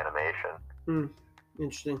looking at animation.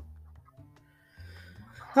 Interesting.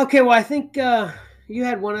 Okay, well, I think you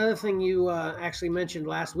had one other thing you actually mentioned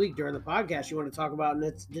last week during the podcast you want to talk about, and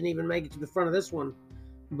it didn't even make it to the front of this one,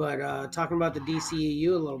 but talking about the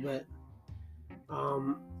DCEU a little bit.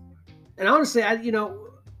 And honestly,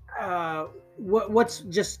 what's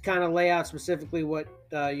just kind of lay out specifically what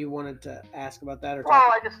you wanted to ask about that? Well,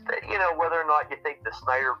 I just, you know, whether or not you think the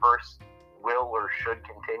Snyderverse will or should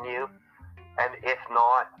continue, and if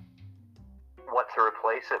not, what to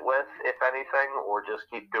replace it with, if anything, or just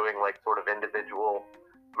keep doing like sort of individual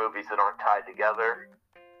movies that aren't tied together.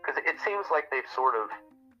 Because it seems like they've sort of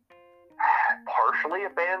partially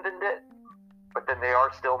abandoned it, but then they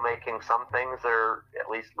are still making some things that are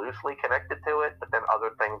at least loosely connected to it, but then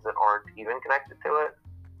other things that aren't even connected to it.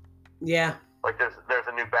 Yeah. Like there's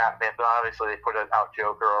a new Batman, but obviously they put out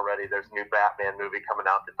Joker already. There's a new Batman movie coming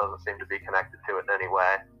out that doesn't seem to be connected to it in any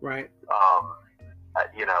way. Right.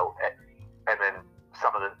 You know, and then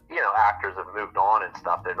some of the, you know, actors have moved on and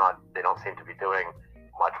stuff. They don't seem to be doing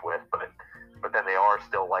much with, but then they are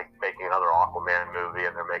still like making another Aquaman movie,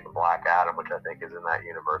 and they're making Black Adam, which I think is in that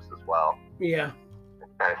universe as well. Yeah.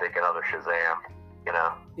 And I think another Shazam, you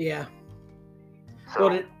know. Yeah.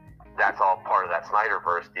 So that's all part of that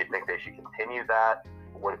Snyderverse. Do you think they should continue that?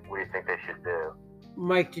 What do you think they should do?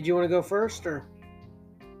 Mike, did you want to go first, or?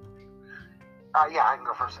 Yeah, I can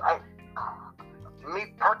go first.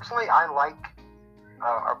 Me personally, I like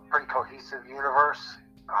a pretty cohesive universe.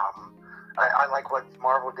 I like what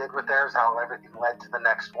Marvel did with theirs, how everything led to the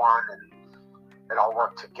next one, and it all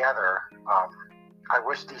worked together. I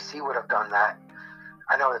wish DC would have done that.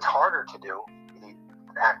 I know it's harder to do. You need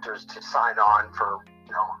actors to sign on for,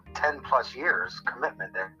 10 plus years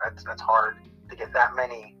commitment. That's hard to get that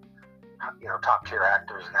many, top tier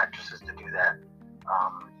actors and actresses to do that.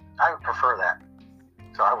 I would prefer that.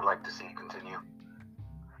 So I would like to see it continue.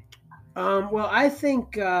 Well, I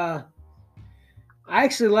think I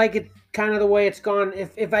actually like it kind of the way it's gone.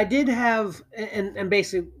 If I did have, and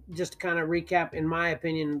basically just to kind of recap, in my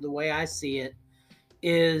opinion, the way I see it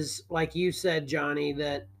is, like you said, Johnny,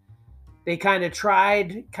 that they kind of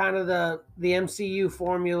tried kind of the MCU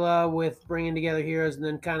formula with bringing together heroes and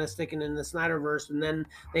then kind of sticking in the Snyderverse, and then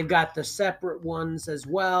they've got the separate ones as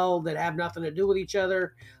well that have nothing to do with each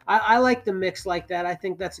other. I like the mix like that. I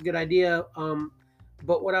think that's a good idea.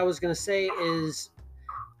 But what I was going to say is,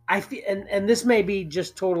 I feel, and this may be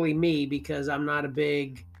just totally me because I'm not a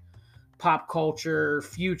big pop culture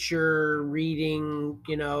future reading,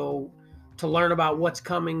 to learn about what's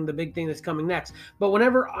coming, the big thing that's coming next. But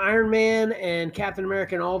whenever Iron Man and Captain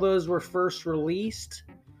America and all those were first released,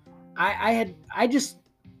 I just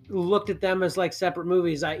looked at them as like separate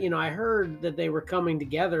movies. I heard that they were coming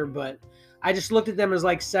together, but I just looked at them as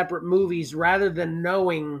like separate movies rather than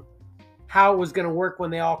knowing how it was going to work when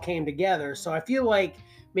they all came together. So I feel like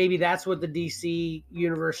maybe that's what the DC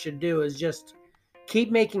universe should do, is just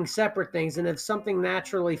keep making separate things. And if something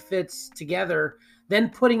naturally fits together, then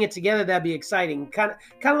putting it together, that'd be exciting. Kind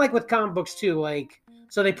of like with comic books too. Like,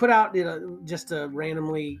 so they put out, just to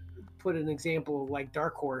randomly put an example, like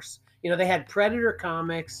Dark Horse. They had Predator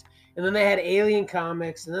comics, and then they had Alien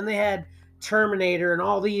comics, and then they had Terminator and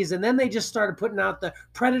all these, and then they just started putting out the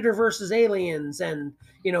Predator versus Aliens and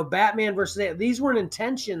Batman versus Aliens. These weren't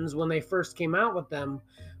intentions when they first came out with them,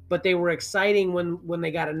 but they were exciting when they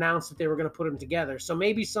got announced that they were going to put them together. So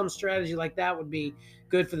maybe some strategy like that would be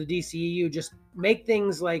good for the DCEU. Just make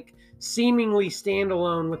things like seemingly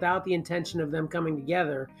standalone without the intention of them coming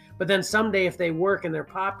together, but then someday if they work and they're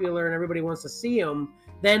popular and everybody wants to see them,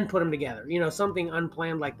 then put them together. Something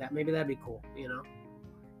unplanned like that. Maybe that'd be cool.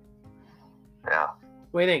 Yeah.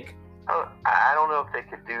 What do you think? I don't know if they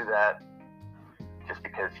could do that, just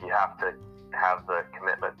because you have to have the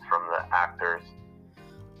commitments from the actors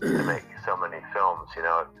to make so many films.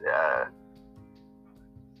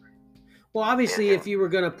 Well, obviously, if you were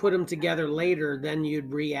going to put them together later, then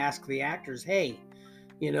you'd re-ask the actors, hey,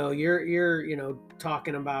 you're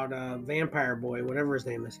talking about Vampire Boy, whatever his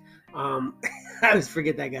name is. I always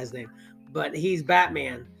forget that guy's name, but he's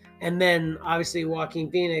Batman. And then obviously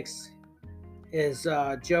Joaquin Phoenix is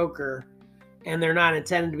Joker, and they're not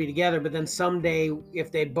intended to be together. But then someday, if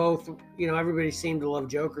they both, everybody seemed to love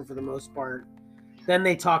Joker for the most part, then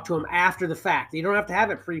they talk to him after the fact. You don't have to have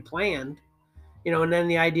it pre-planned, and then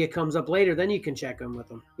the idea comes up later. Then you can check them with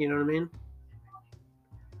them. You know what I mean?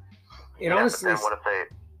 Honestly. But then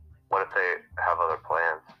what if they have other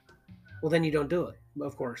plans? Well, then you don't do it,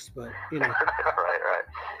 of course. But right.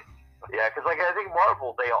 Yeah, because I think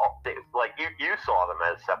Marvel, they like you saw them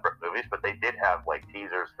as separate movies, but they did have like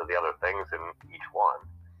teasers to the other things in each one.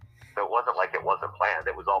 So it wasn't like it wasn't planned;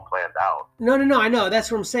 it was all planned out. No, I know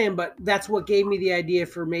that's what I'm saying, but that's what gave me the idea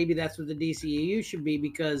for maybe that's what the DCEU should be,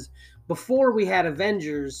 because before we had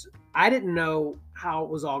Avengers, I didn't know how it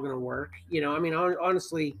was all going to work.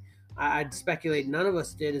 Honestly, I'd speculate none of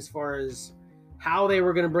us did as far as how they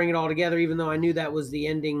were going to bring it all together, even though I knew that was the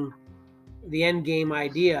end game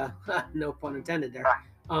idea. No pun intended there.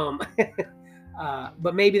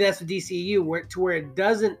 But maybe that's the DCEU where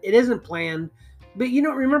it isn't planned. But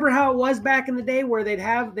remember how it was back in the day where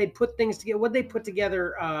they'd put things together. What they put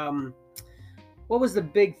together? What was the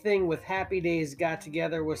big thing with Happy Days got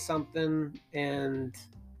together with something, and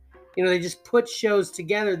they just put shows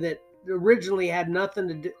together that originally had nothing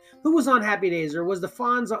to do. Who was on Happy Days, or was the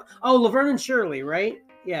Fonz? Oh, Laverne and Shirley, right?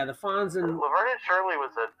 Yeah, the Fonz and Laverne and Shirley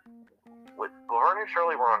Laverne and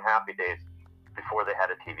Shirley were on Happy Days before they had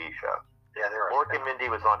a TV show. Yeah, they were. Mork and Mindy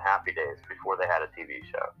was on Happy Days before they had a TV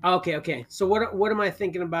show. Okay. So what am I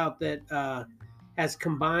thinking about that has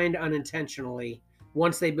combined unintentionally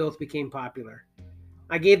once they both became popular?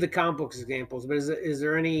 I gave the comic books examples, but is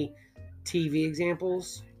there any TV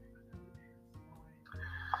examples?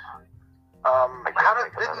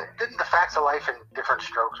 Didn't the Facts of Life and Different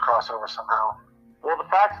Strokes cross over somehow? Well, the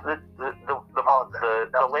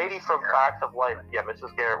lady from Facts of Life, yeah,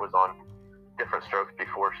 Mrs. Garrett was on Different Strokes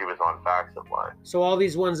before she was on Facts of Life. So all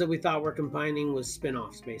these ones that we thought were combining was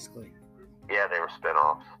spin-offs, basically. Yeah, they were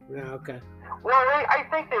spin-offs. Yeah, okay. Well, I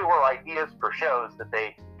think they were ideas for shows that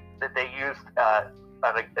they used an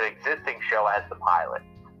existing show as the pilot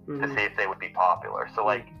to see if they would be popular. So,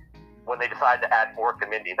 like, when they decided to add Mork and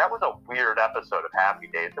Mindy, that was a weird episode of Happy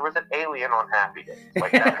Days. There was an alien on Happy Days.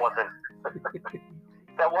 Like, that wasn't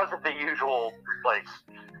the usual, like,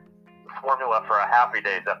 formula for a Happy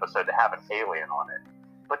Days episode to have an alien on it.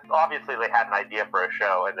 But obviously they had an idea for a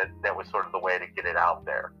show, and then that was sort of the way to get it out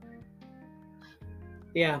there.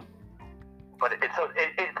 Yeah. But it's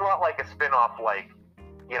not like a spin-off like,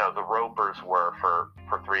 the Ropers were for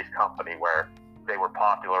Three's Company, where they were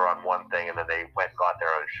popular on one thing and then they went and got their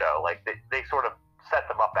own show. Like, they sort of set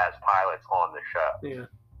them up as pilots on the show. Yeah.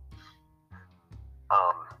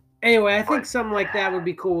 Anyway, I think something like that would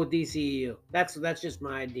be cool with DCEU. That's just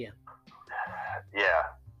my idea. Yeah.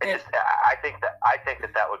 I think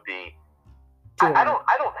that would be. I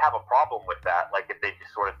don't have a problem with that. Like, if they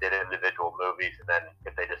just sort of did individual movies, and then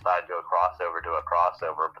if they decided to do a crossover,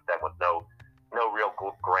 but then with no real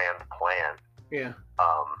grand plan. Yeah.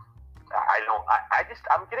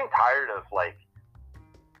 I'm getting tired of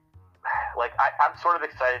I'm sort of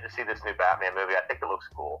excited to see this new Batman movie. I think it looks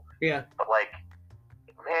cool. Yeah. But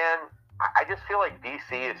man, I just feel like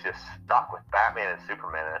DC is just stuck with Batman and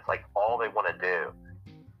Superman, and it's like all they want to do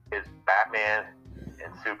is Batman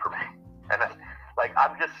and Superman, and I'm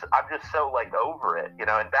just so over it,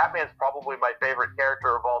 And Batman's probably my favorite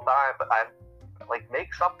character of all time, but I'm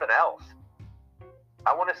make something else.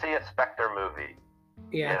 I want to see a Spectre movie.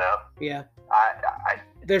 Yeah. Yeah.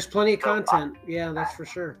 There's plenty of So, content. Yeah, that's for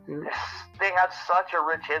sure. Yeah. They have such a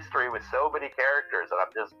rich history with so many characters, and I'm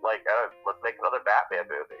just like, let's make another Batman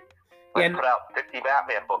movie. Let's put out 50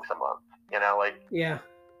 Batman books a month. Yeah.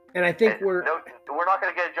 And I think we're not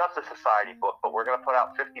going to get a Justice Society book, but we're going to put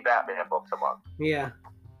out 50 Batman books a month. Yeah.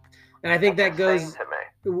 And I think that goes to me.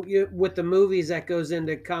 With the movies, that goes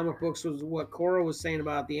into comic books, was what Cora was saying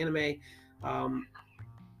about the anime.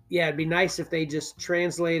 Yeah, it'd be nice if they just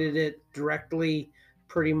translated it directly,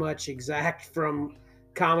 pretty much exact from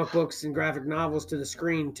comic books and graphic novels to the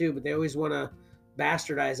screen too, but they always want to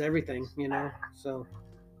bastardize everything, so.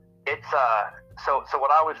 It's, so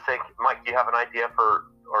what I was thinking, Mike, do you have an idea or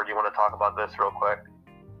do you want to talk about this real quick?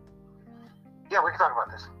 Yeah, we can talk about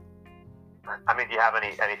this. I mean, do you have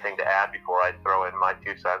anything to add before I throw in my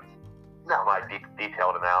 2 cents? No. My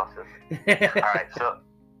detailed analysis. All right, so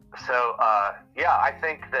yeah, I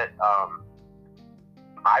think that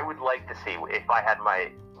I would like to see, if I had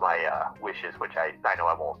my wishes, which I know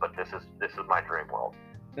I won't, but this is my dream world.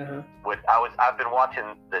 I've been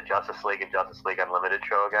watching the Justice League and Justice League Unlimited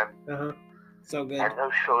show again. So good. And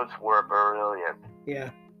those shows were brilliant.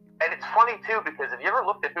 Yeah. And it's funny too, because have you ever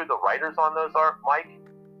looked at who the writers on those are, Mike?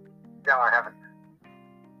 No, I haven't.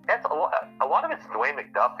 That's a lot of it's Dwayne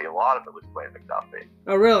McDuffie. A lot of it was Dwayne McDuffie.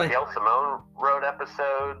 Oh, really? Gail Simone wrote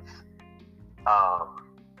episodes.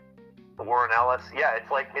 Warren Ellis. Yeah,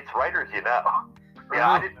 it's writers you know.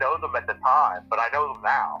 Yeah, I didn't know them at the time, but I know them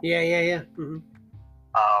now. Yeah. Mm-hmm.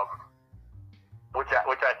 Which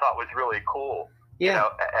I thought was really cool. Yeah.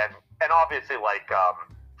 And obviously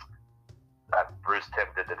Bruce Timm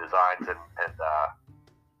did the designs and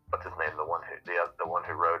what's his name? The one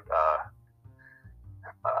who wrote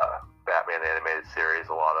Batman animated series,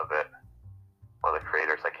 a lot of it. One of the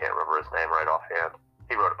creators, I can't remember his name right offhand.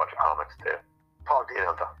 He wrote a bunch of comics too. Paul Dini.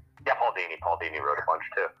 Paul Dini wrote a bunch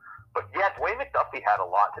too. But yeah, Dwayne McDuffie had a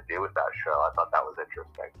lot to do with that show. I thought that was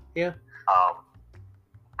interesting. Yeah.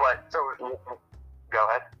 But so go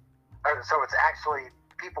ahead. So it's actually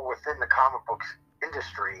people within the comic books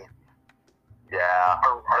industry. Yeah.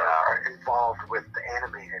 Are involved with the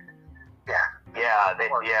animated. Yeah. Yeah. They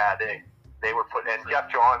were put, and Jeff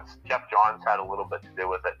Johns had a little bit to do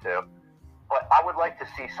with it too. But I would like to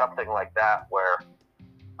see something like that where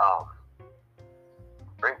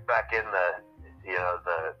bring back in the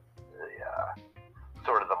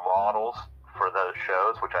sort of the models for those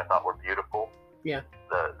shows, which I thought were beautiful. Yeah.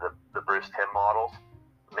 The Bruce Timm models,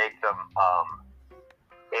 make them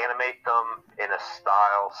animate them in a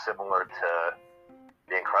style similar to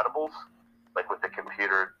The Incredibles, like with the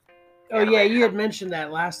computer. Oh yeah, you had mentioned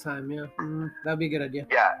that last time. Yeah, that'd be a good idea.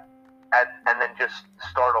 Yeah, and then just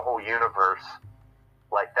start a whole universe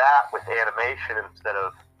like that with animation instead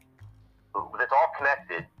of that's all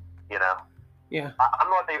connected. Yeah.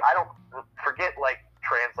 I don't forget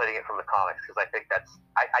translating it from the comics, because I think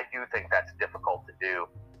I do think that's difficult to do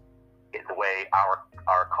in the way our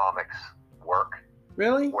comics work.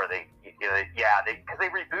 Really? Where because they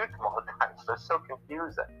reboot them all the time, so it's so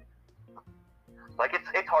confusing.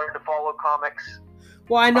 It's hard to follow comics.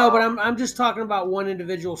 Well, I know, but I'm just talking about one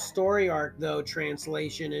individual story arc, though,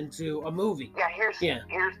 translation into a movie. Yeah, here's the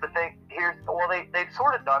thing. They've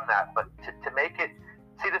sort of done that, but to make it,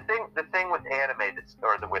 see, the thing with anime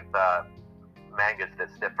with mangas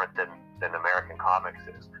that's different than American comics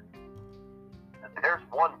is there's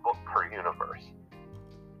one book per universe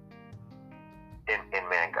in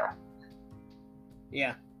manga.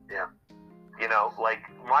 Yeah. Yeah.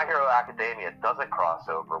 My Hero Academia doesn't cross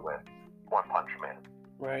over with One Punch Man.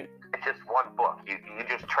 Right. It's just one book. You're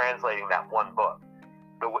just translating that one book.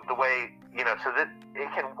 The way, so that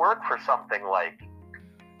it can work for something like,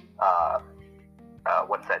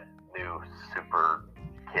 what's that new super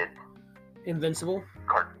kid? Invincible?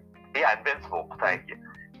 Yeah, Invincible. Thank you.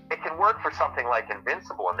 It can work for something like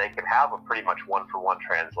Invincible, and they can have a pretty much one-for-one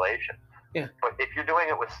translation. Yeah. But if you're doing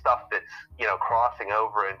it with stuff that's, crossing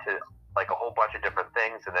over into a whole bunch of different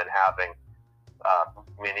things, and then having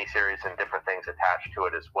miniseries and different things attached to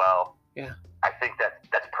it as well. Yeah. I think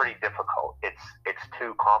that's pretty difficult. It's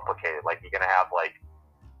too complicated. You're gonna have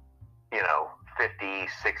 50,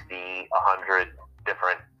 60, 100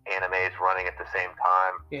 different animes running at the same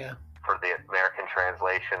time. Yeah. For the American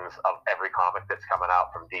translations of every comic that's coming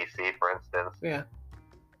out from DC, for instance. Yeah.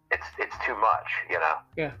 It's too much, Yeah.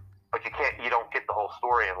 But you don't get the whole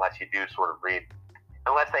story unless you do sort of read,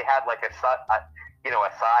 unless they had a side.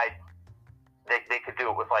 They could do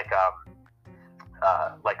it with a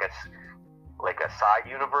side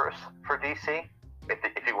universe for DC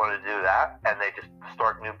if you wanted to do that, and they just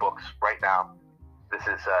start new books right now. This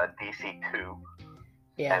is DC 2.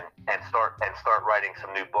 Yeah. And start writing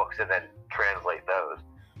some new books and then translate those.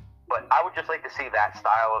 But I would just like to see that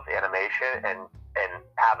style of animation and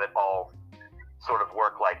have it all sort of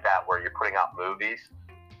work like that, where you're putting out movies,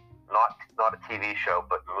 not a TV show,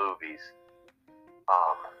 but movies.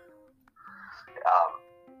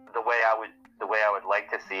 The way I would like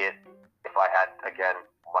to see it, if I had again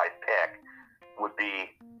my pick, would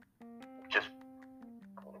be just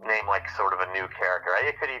name like sort of a new character.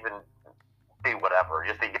 It could even be whatever,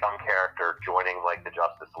 just a young character joining like the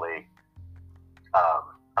Justice League,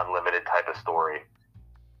 Unlimited type of story,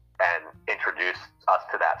 and introduce us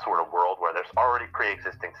to that sort of world where there's already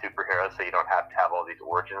pre-existing superheroes, so you don't have to have all these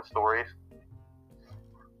origin stories.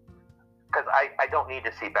 Because I don't need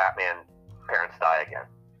to see Batman parents die again.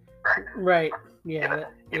 Right. Yeah.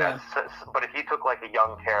 But if you took like a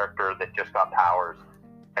young character that just got powers,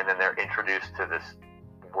 and then they're introduced to this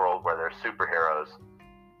world where there's superheroes,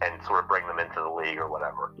 and sort of bring them into the league or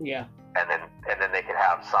whatever. Yeah. And then they could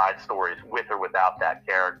have side stories with or without that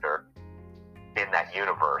character in that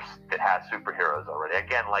universe that has superheroes already.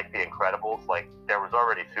 Again, like The Incredibles, like there was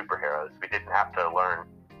already superheroes. We didn't have to learn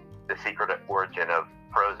the secret origin of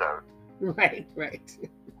Frozone. Right. You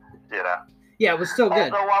know? Yeah, it was still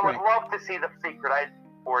good. Although I would love to see the secret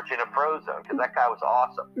origin of Frozone, because that guy was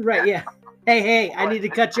awesome. Right, yeah. Hey, I need to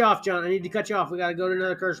cut you off, John. I need to cut you off. We got to go to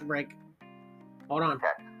another commercial break. Hold on. Okay.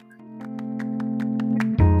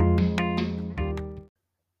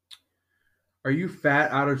 Are you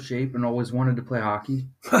fat, out of shape, and always wanted to play hockey?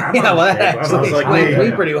 Yeah, well, that actually explains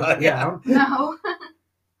me pretty well. Yeah. No.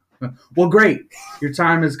 Well, great. Your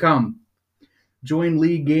time has come. Join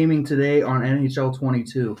League Gaming today on NHL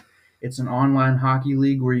 22. It's an online hockey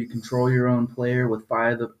league where you control your own player with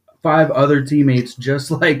five other teammates,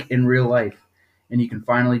 just like in real life. And you can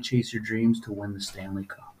finally chase your dreams to win the Stanley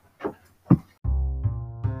Cup.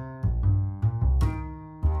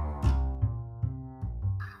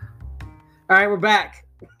 All right, we're back.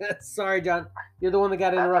 Sorry, John. You're the one that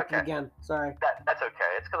got interrupted okay. again. Sorry. That's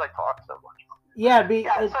okay. It's because I talk so much. Yeah,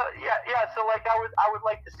 So like I would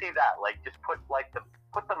like to see that. Like just put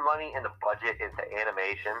the money and the budget into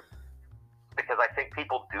animation, because I think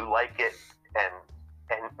people do like it, and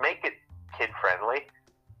make it kid friendly.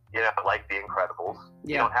 You know, like The Incredibles.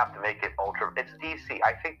 Yeah. You don't have to make it ultra. It's DC.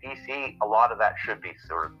 I think DC, a lot of that should be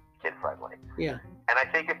sort of kid friendly. Yeah. And I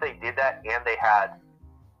think if they did that and they had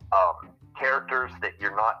characters that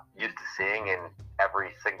you're not used to seeing in every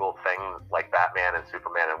single thing, like Batman and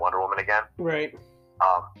Superman and Wonder Woman again. Right.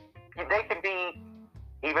 They can be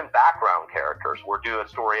even background characters. We'll do a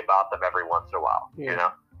story about them every once in a while. Yeah. You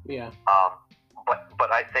know. Yeah.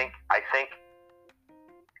 But I think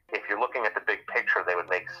if you're looking at the big picture, they would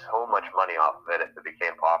make so much money off of it if it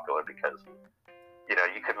became popular, because you know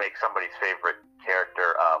you could make somebody's favorite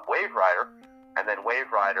character Wave Rider, and then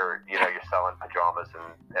Wave Rider, you know, you're selling pajamas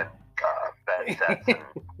and bed sets and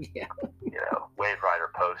Yeah. you know, Wave Rider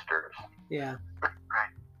posters. Yeah.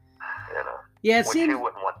 You know. Yeah, it Which seems. you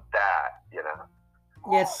wouldn't want that, you know.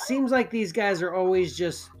 Yeah, it seems like these guys are always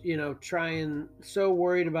just, so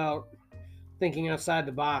worried about thinking outside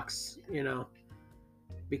the box,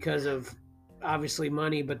 because of obviously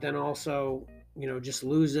money, but then also, just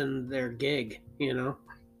losing their gig,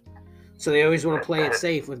 So they always want to play it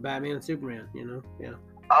safe with Batman and Superman, Yeah.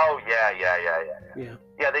 Oh, yeah.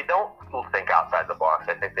 Yeah, they don't think outside the box.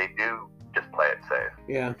 I think they do just play it safe.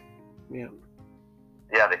 Yeah.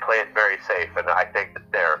 Yeah, they play it very safe, and I think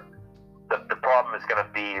that the problem is going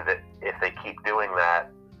to be that if they keep doing that,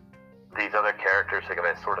 these other characters are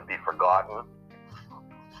going to sort of be forgotten,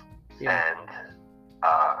 and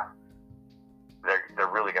they're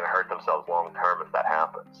really going to hurt themselves long term if that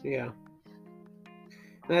happens. Yeah.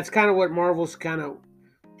 And that's kind of what Marvel's kind of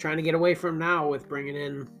trying to get away from now with bringing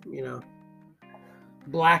in,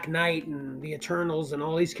 Black Knight and the Eternals and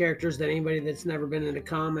all these characters that anybody that's never been into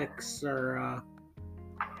comics are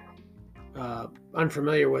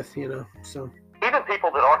unfamiliar with, so. Even people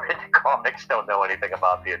that aren't into comics don't know anything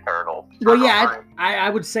about the Eternals. Well, yeah, I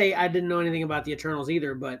would say I didn't know anything about the Eternals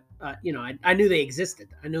either, but I knew they existed.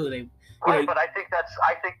 I knew they. Right, but I think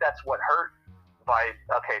that's what hurt.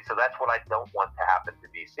 So that's what I don't want to happen to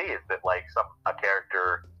DC, is that like a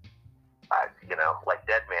character, like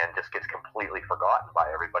Deadman, just gets completely forgotten by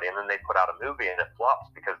everybody, and then they put out a movie and it flops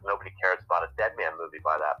because nobody cares about a Deadman movie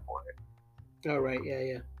by that point. Oh right,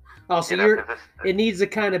 yeah. Also, it needs to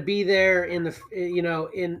kind of be there in the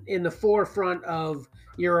in the forefront of,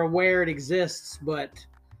 you're aware it exists, but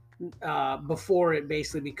before it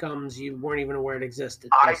basically becomes you weren't even aware it existed.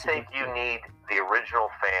 I think you need the original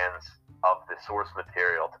fans of the source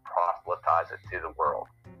material to proselytize it to the world.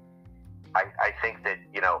 I think that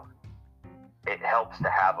it helps to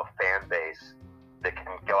have a fan base that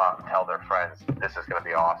can go out and tell their friends, this is going to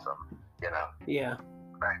be awesome, Yeah.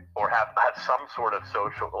 Right. Or have some sort of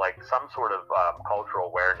social, some sort of cultural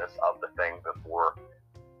awareness of the thing before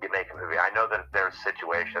you make a movie. I know that there's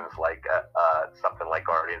situations like something like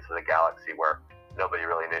Guardians of the Galaxy where nobody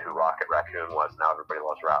really knew who Rocket Raccoon was. Now everybody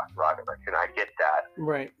loves Rocket Raccoon. I get that.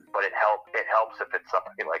 Right. But it helps if it's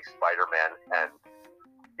something like Spider-Man, and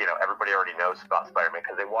everybody already knows about Spider-Man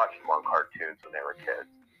because they watched him on cartoons when they were kids,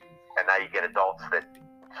 and now you get adults that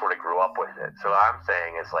sort of grew up with it. So what I'm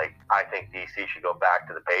saying is, I think DC should go back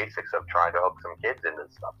to the basics of trying to hook some kids into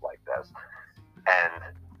stuff like this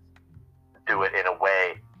and do it in a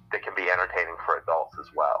way that can be entertaining for adults as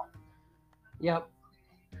well. Yep.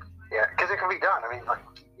 Yeah, because it can be done. I mean, like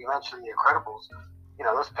you mentioned The Incredibles,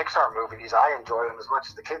 those Pixar movies, I enjoy them as much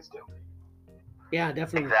as the kids do. Yeah,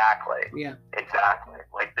 definitely. Exactly. Yeah. Exactly.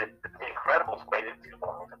 Like the Incredibles waited too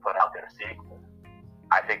long to put out their sequel.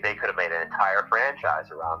 I think they could have made an entire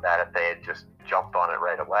franchise around that if they had just jumped on it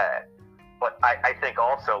right away. But I think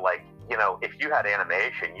also, if you had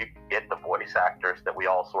animation, you could get the voice actors that we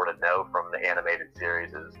all sort of know from the animated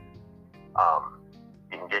series. You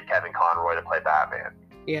can get Kevin Conroy to play Batman.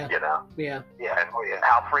 Yeah. Yeah. Yeah. And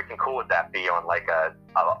how freaking cool would that be on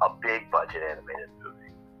a big budget animated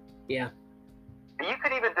movie? Yeah. You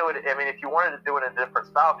could even do it. I mean, if you wanted to do it in a different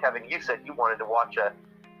style, Kevin, you said you wanted to watch a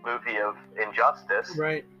movie of Injustice.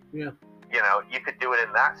 Right. Yeah. You could do it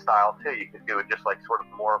in that style too. You could do it just sort of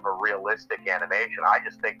more of a realistic animation. I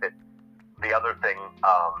just think that the other thing,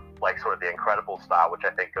 sort of the Incredible style, which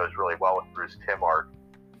I think goes really well with Bruce Timm art,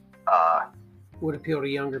 would appeal to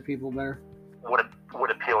younger people better.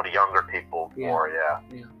 Would appeal to younger people more. Yeah.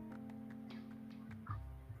 Yeah.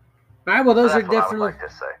 All right. Well, those are That's what I would definitely. like to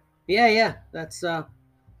say. Yeah.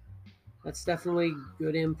 That's definitely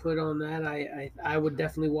good input on that. I would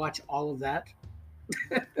definitely watch all of that.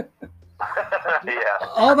 Yeah.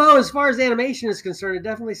 Although, as far as animation is concerned, it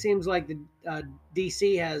definitely seems like the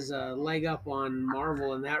DC has a leg up on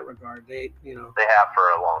Marvel in that regard. They They have for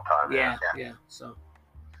a long time. Yeah. So,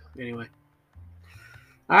 anyway.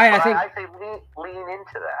 All right, But I think. I say lean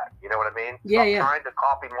into that. You know what I mean? Yeah, Stop yeah. trying to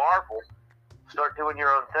copy Marvel. Start doing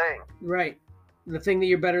your own thing. Right. The thing that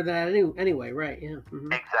you're better than at anyway, right? Yeah. Mhm.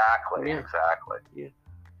 Exactly. Yeah. Exactly.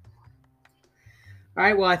 All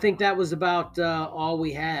right. Well, I think that was about all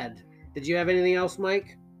we had. Did you have anything else,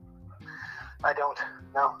 Mike? I don't.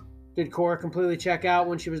 No, Did Cora completely check out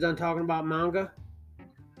when she was done talking about manga?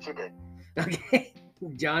 she did. Okay.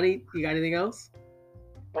 Johnny, you got anything else?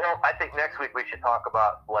 Well, I think next week we should talk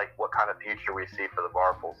about what kind of future we see for the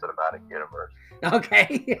Marvel Cinematic Universe.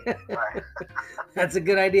 Okay. Right. That's a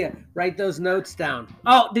good idea. Write those notes down.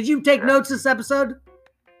 Oh, did you take notes this episode?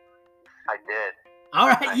 I did. All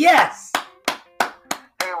right. Yes.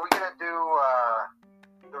 Hey, are we gonna do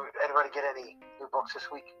anybody get any new books this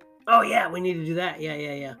week? Oh yeah, we need to do that. Yeah.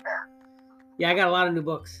 Yeah, I got a lot of new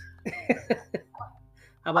books.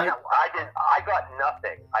 How about? I got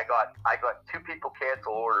nothing. I got 2 people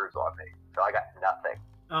cancel orders on me, so I got nothing.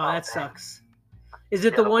 Oh, that sucks. Is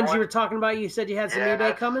it the ones you were talking about? You said you had some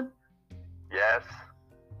eBay coming. Yes.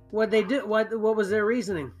 What'd they do? What was their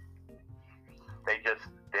reasoning? They just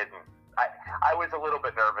didn't. I was a little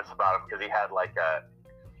bit nervous about him because he had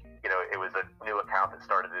it was a new account that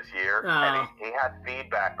started this year, and he had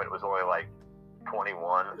feedback, but it was only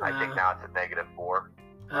 21. I think now it's at -4.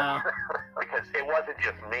 Because it wasn't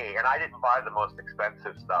just me, and I didn't buy the most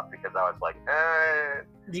expensive stuff because I was like,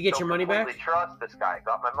 Did you get your money back? I completely trust this guy.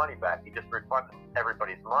 Got my money back. He just refunded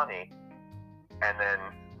everybody's money, and then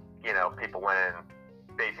people went in,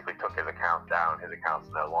 basically took his account down. His account's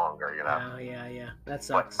no longer. Oh yeah, that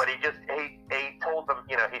sucks. But he told them,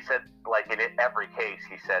 he said in every case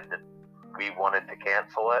he said that we wanted to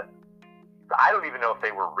cancel it. I don't even know if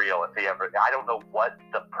they were real. I don't know what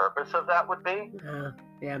the purpose of that would be.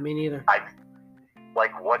 Yeah, me neither.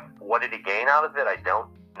 What did he gain out of it? I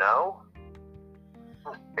don't know.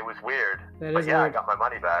 It was weird. That but is yeah, weird. I got my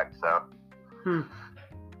money back, so.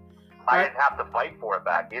 I didn't have to fight for it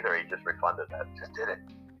back either. He just refunded it. Just did it.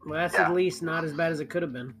 Well, that's at least not as bad as it could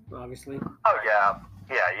have been, obviously. Oh yeah.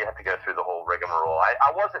 Yeah, you have to go through the whole rigmarole.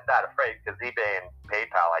 I wasn't that afraid because eBay and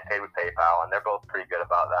PayPal, I paid with PayPal, and they're both pretty good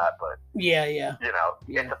about that. But Yeah.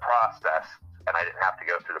 it's a process, and I didn't have to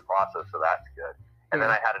go through the process, so that's good. And then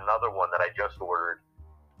I had another one that I just ordered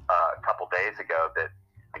a couple days ago that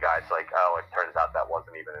the guy's like, oh, it turns out that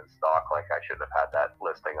wasn't even in stock. I shouldn't have had that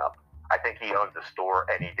listing up. I think he owned the store,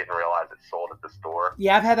 and he didn't realize it sold at the store.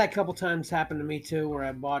 Yeah, I've had that a couple times happen to me too, where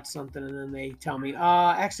I bought something and then they tell me,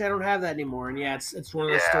 actually I don't have that anymore. And yeah, it's one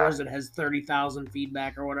of those stores that has 30,000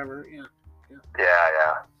 feedback or whatever. Yeah.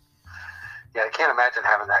 Yeah, I can't imagine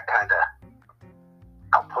having that kind of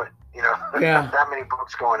put, you know, Yeah. that many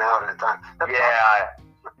books going out at a time. That's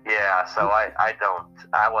Yeah. So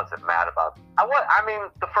I wasn't mad about. I mean,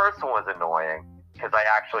 the first one was annoying because I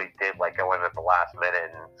actually did like go in at the last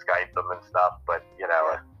minute and Skype them and stuff. But you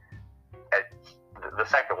know, the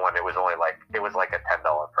second one it was like a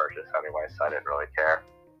 $10 purchase anyway, so I didn't really care.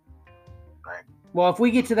 Right. Well, if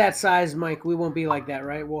we get to that size, Mike, we won't be like that,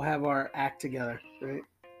 right? We'll have our act together, right?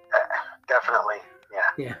 Definitely.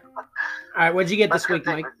 Yeah. Yeah. All right. What'd you get this week,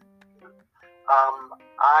 Mike?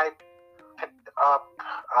 I picked up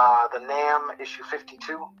the NAM issue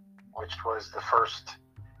 52, which was the first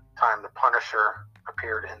time the Punisher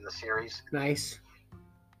appeared in the series. Nice.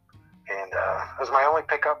 And it was my only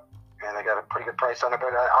pickup, and I got a pretty good price on it.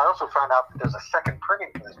 But I also found out that there's a second printing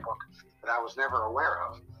for this book that I was never aware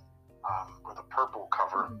of, with a purple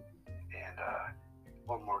cover and a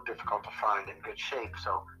little more difficult to find in good shape.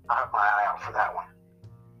 So I have my eye out for that one.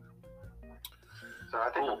 So I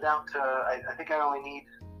think I'm down to, I think I only need,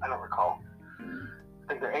 I don't recall. I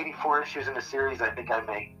think there are 84 issues in the series. I think I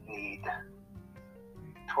may need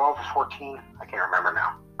 12 or 14. I can't remember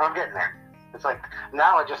now. I'm getting there. It's like,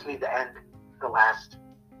 now I just need to end the last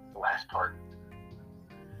part.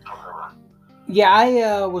 Yeah,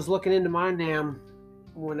 I was looking into my NAM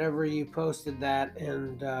whenever you posted that,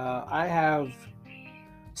 and I have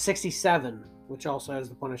 67, which also has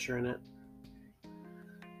the Punisher in it.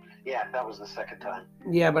 Yeah, that was the second time.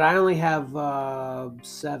 Yeah, but I only have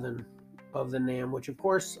 7 of the NAM, which of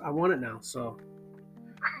course I want it now. So,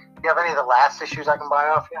 Do you have any of the last issues I can buy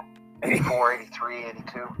off you? 84, 83,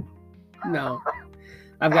 82? no.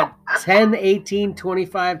 I've got 10, 18,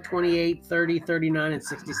 25, 28, 30, 39, and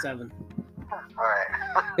 67. All right.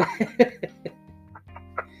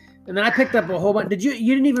 And then I picked up a whole bunch. You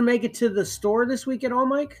didn't even make it to the store this week at all,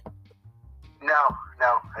 Mike? No,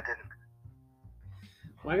 I didn't.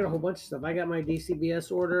 Well, I got a whole bunch of stuff. I got my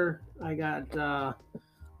DCBS order. I got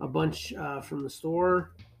a bunch from the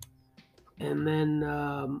store. And then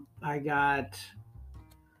I got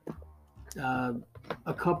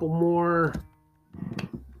a couple more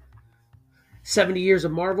 70 Years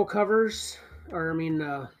of Marvel covers,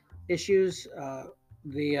 issues.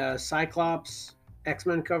 The Cyclops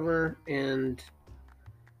X-Men cover and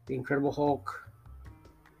the Incredible Hulk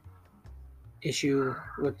issue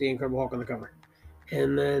with the Incredible Hulk on the cover.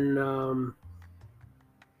 And then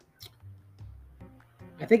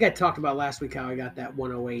I think I talked about last week how I got that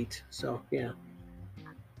 108. So yeah,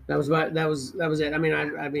 that was it. I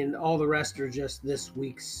mean, all the rest are just this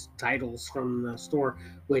week's titles from the store,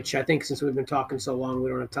 which I think since we've been talking so long, we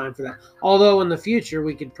don't have time for that. Although in the future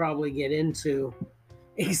we could probably get into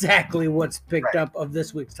exactly what's picked up of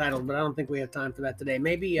this week's title, but I don't think we have time for that today.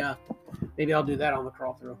 Maybe I'll do that on the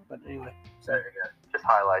crawl through. But anyway, so There you go. Just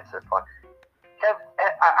highlights are fun. Kev,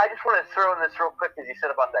 I just want to throw in this real quick because you said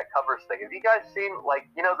about that covers thing. Have you guys seen, like,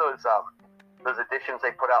 you know, those editions they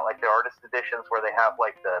put out, like the artist editions where they have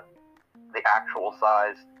like the actual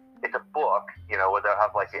size? It's a book, you know, where they'll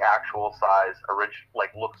have like the actual size,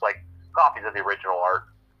 looks like copies of the original art.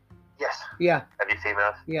 Yes. yeah, Have you seen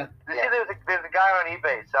those? yeah. Did you see there's a guy on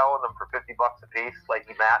eBay selling them for $50 a piece? Like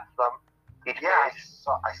he mats them each Yeah, page.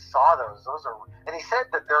 I saw those. Those are, and he said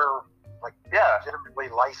that they're like legitimately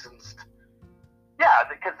licensed. Yeah,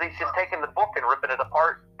 because he's just taking the book and ripping it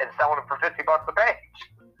apart and selling them for $50 a page.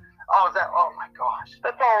 Oh, is that? Oh my gosh.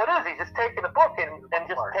 That's all it is. He's just taking the book and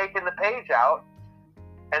just taking the page out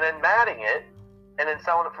and then matting it and then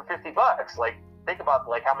selling it for $50. Like, think about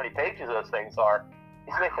like how many pages those things are.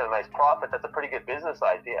 He's making a nice profit. That's a pretty good business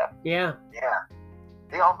idea. Yeah. Yeah.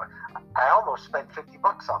 I almost spent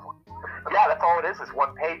 $50 on one. Yeah, that's all it is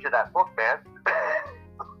one page of that book, man.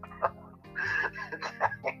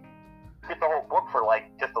 Get the whole book for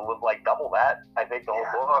like just double that. I think the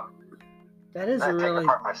whole book. That is I a take really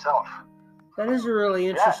apart myself.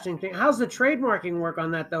 interesting thing. How's the trademarking work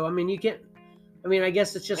on that though? I mean, you can't. I mean, I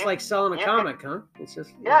guess it's just like selling a comic, huh? It's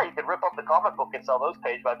just Yeah, you could rip up the comic book and sell those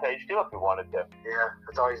page by page too if you wanted to. Yeah,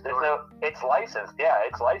 that's all he's doing. It's licensed. Yeah,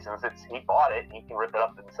 it's licensed. He bought it. He can rip it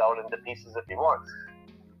up and sell it into pieces if he wants.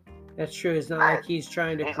 That's true. It's not like he's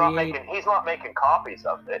trying to He's create. not making copies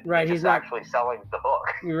of it. Right, He's he's not actually selling the book.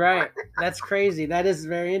 You're right. That's crazy. That is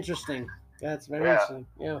very interesting. That's very interesting.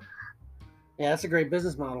 Yeah. Yeah, that's a great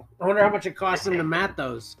business model. I wonder how much it costs them to mat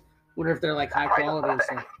those. Wonder if they're like high quality and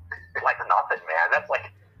stuff. Like nothing, man. That's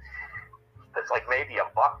like maybe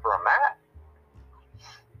 $1 for a mat.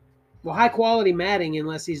 Well, high quality matting,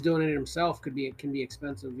 unless he's doing it himself, can be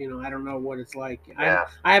expensive. You know, I don't know what it's like. Yeah.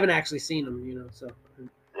 I haven't actually seen them. You know, so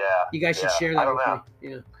Yeah. you guys should share I that don't with know. me.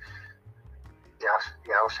 Yeah.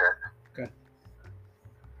 Yeah, I'll share it.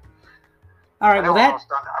 All right. I know Well, we're almost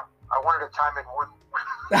done. I wanted to chime in one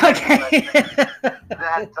Okay.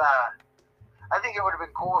 That I think it would have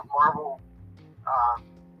been cool if Marvel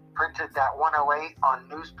printed that 108 on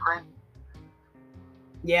newsprint.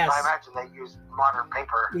 Yes. I imagine they used modern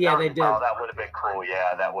paper. Yeah, they did. Oh, that would have been cool.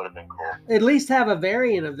 Yeah, that would have been cool. At least have a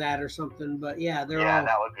variant of that or something. But yeah, they're all.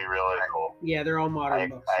 That would be really cool. Yeah, they're all modern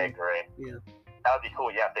books. I agree. Yeah. That would be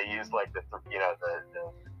cool. Yeah, if they used like the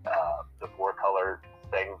the 4-color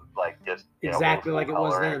thing, like just Exactly like it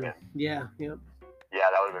was coloring then. and- Yeah. Yeah,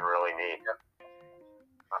 that would have been really neat.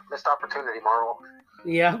 Missed opportunity, Marvel.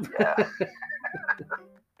 Yeah. Yeah. But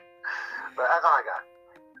that's all I got.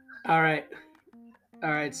 All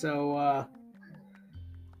right. So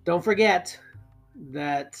don't forget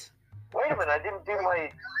that. Wait a minute, I didn't do my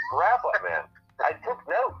wrap up, man. I took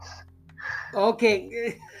notes.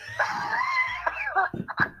 Okay.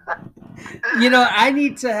 I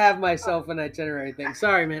need to have myself an itinerary thing.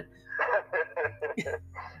 Sorry, man.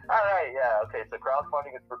 All right, yeah, okay. So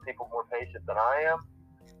crowdfunding is for people more patient than I am.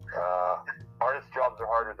 Artists' jobs are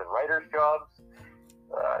harder than writers' jobs.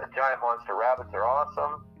 Giant monster rabbits are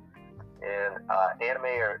awesome, and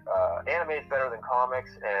anime is better than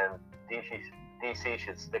comics, and DC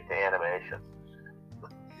should stick to animation.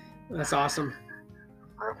 That's awesome.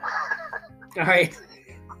 All right.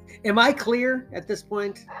 Am I clear at this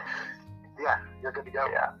point? Yeah, you're good to go.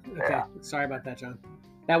 Yeah. Okay. Yeah. Sorry about that, John.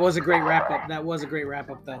 That was a great wrap up.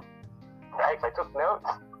 Though. Thanks. I took notes.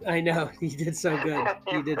 I know you did so good.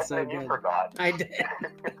 You did so You good. forgot. I did.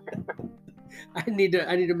 I need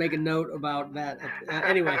to make a note about that.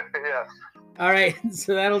 Anyway. Yeah. All right.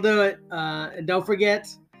 So that'll do it. And don't forget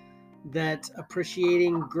that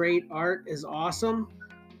appreciating great art is awesome,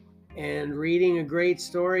 and reading a great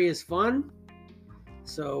story is fun.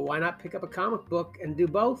 So why not pick up a comic book and do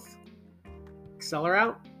both? Acceler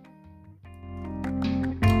out.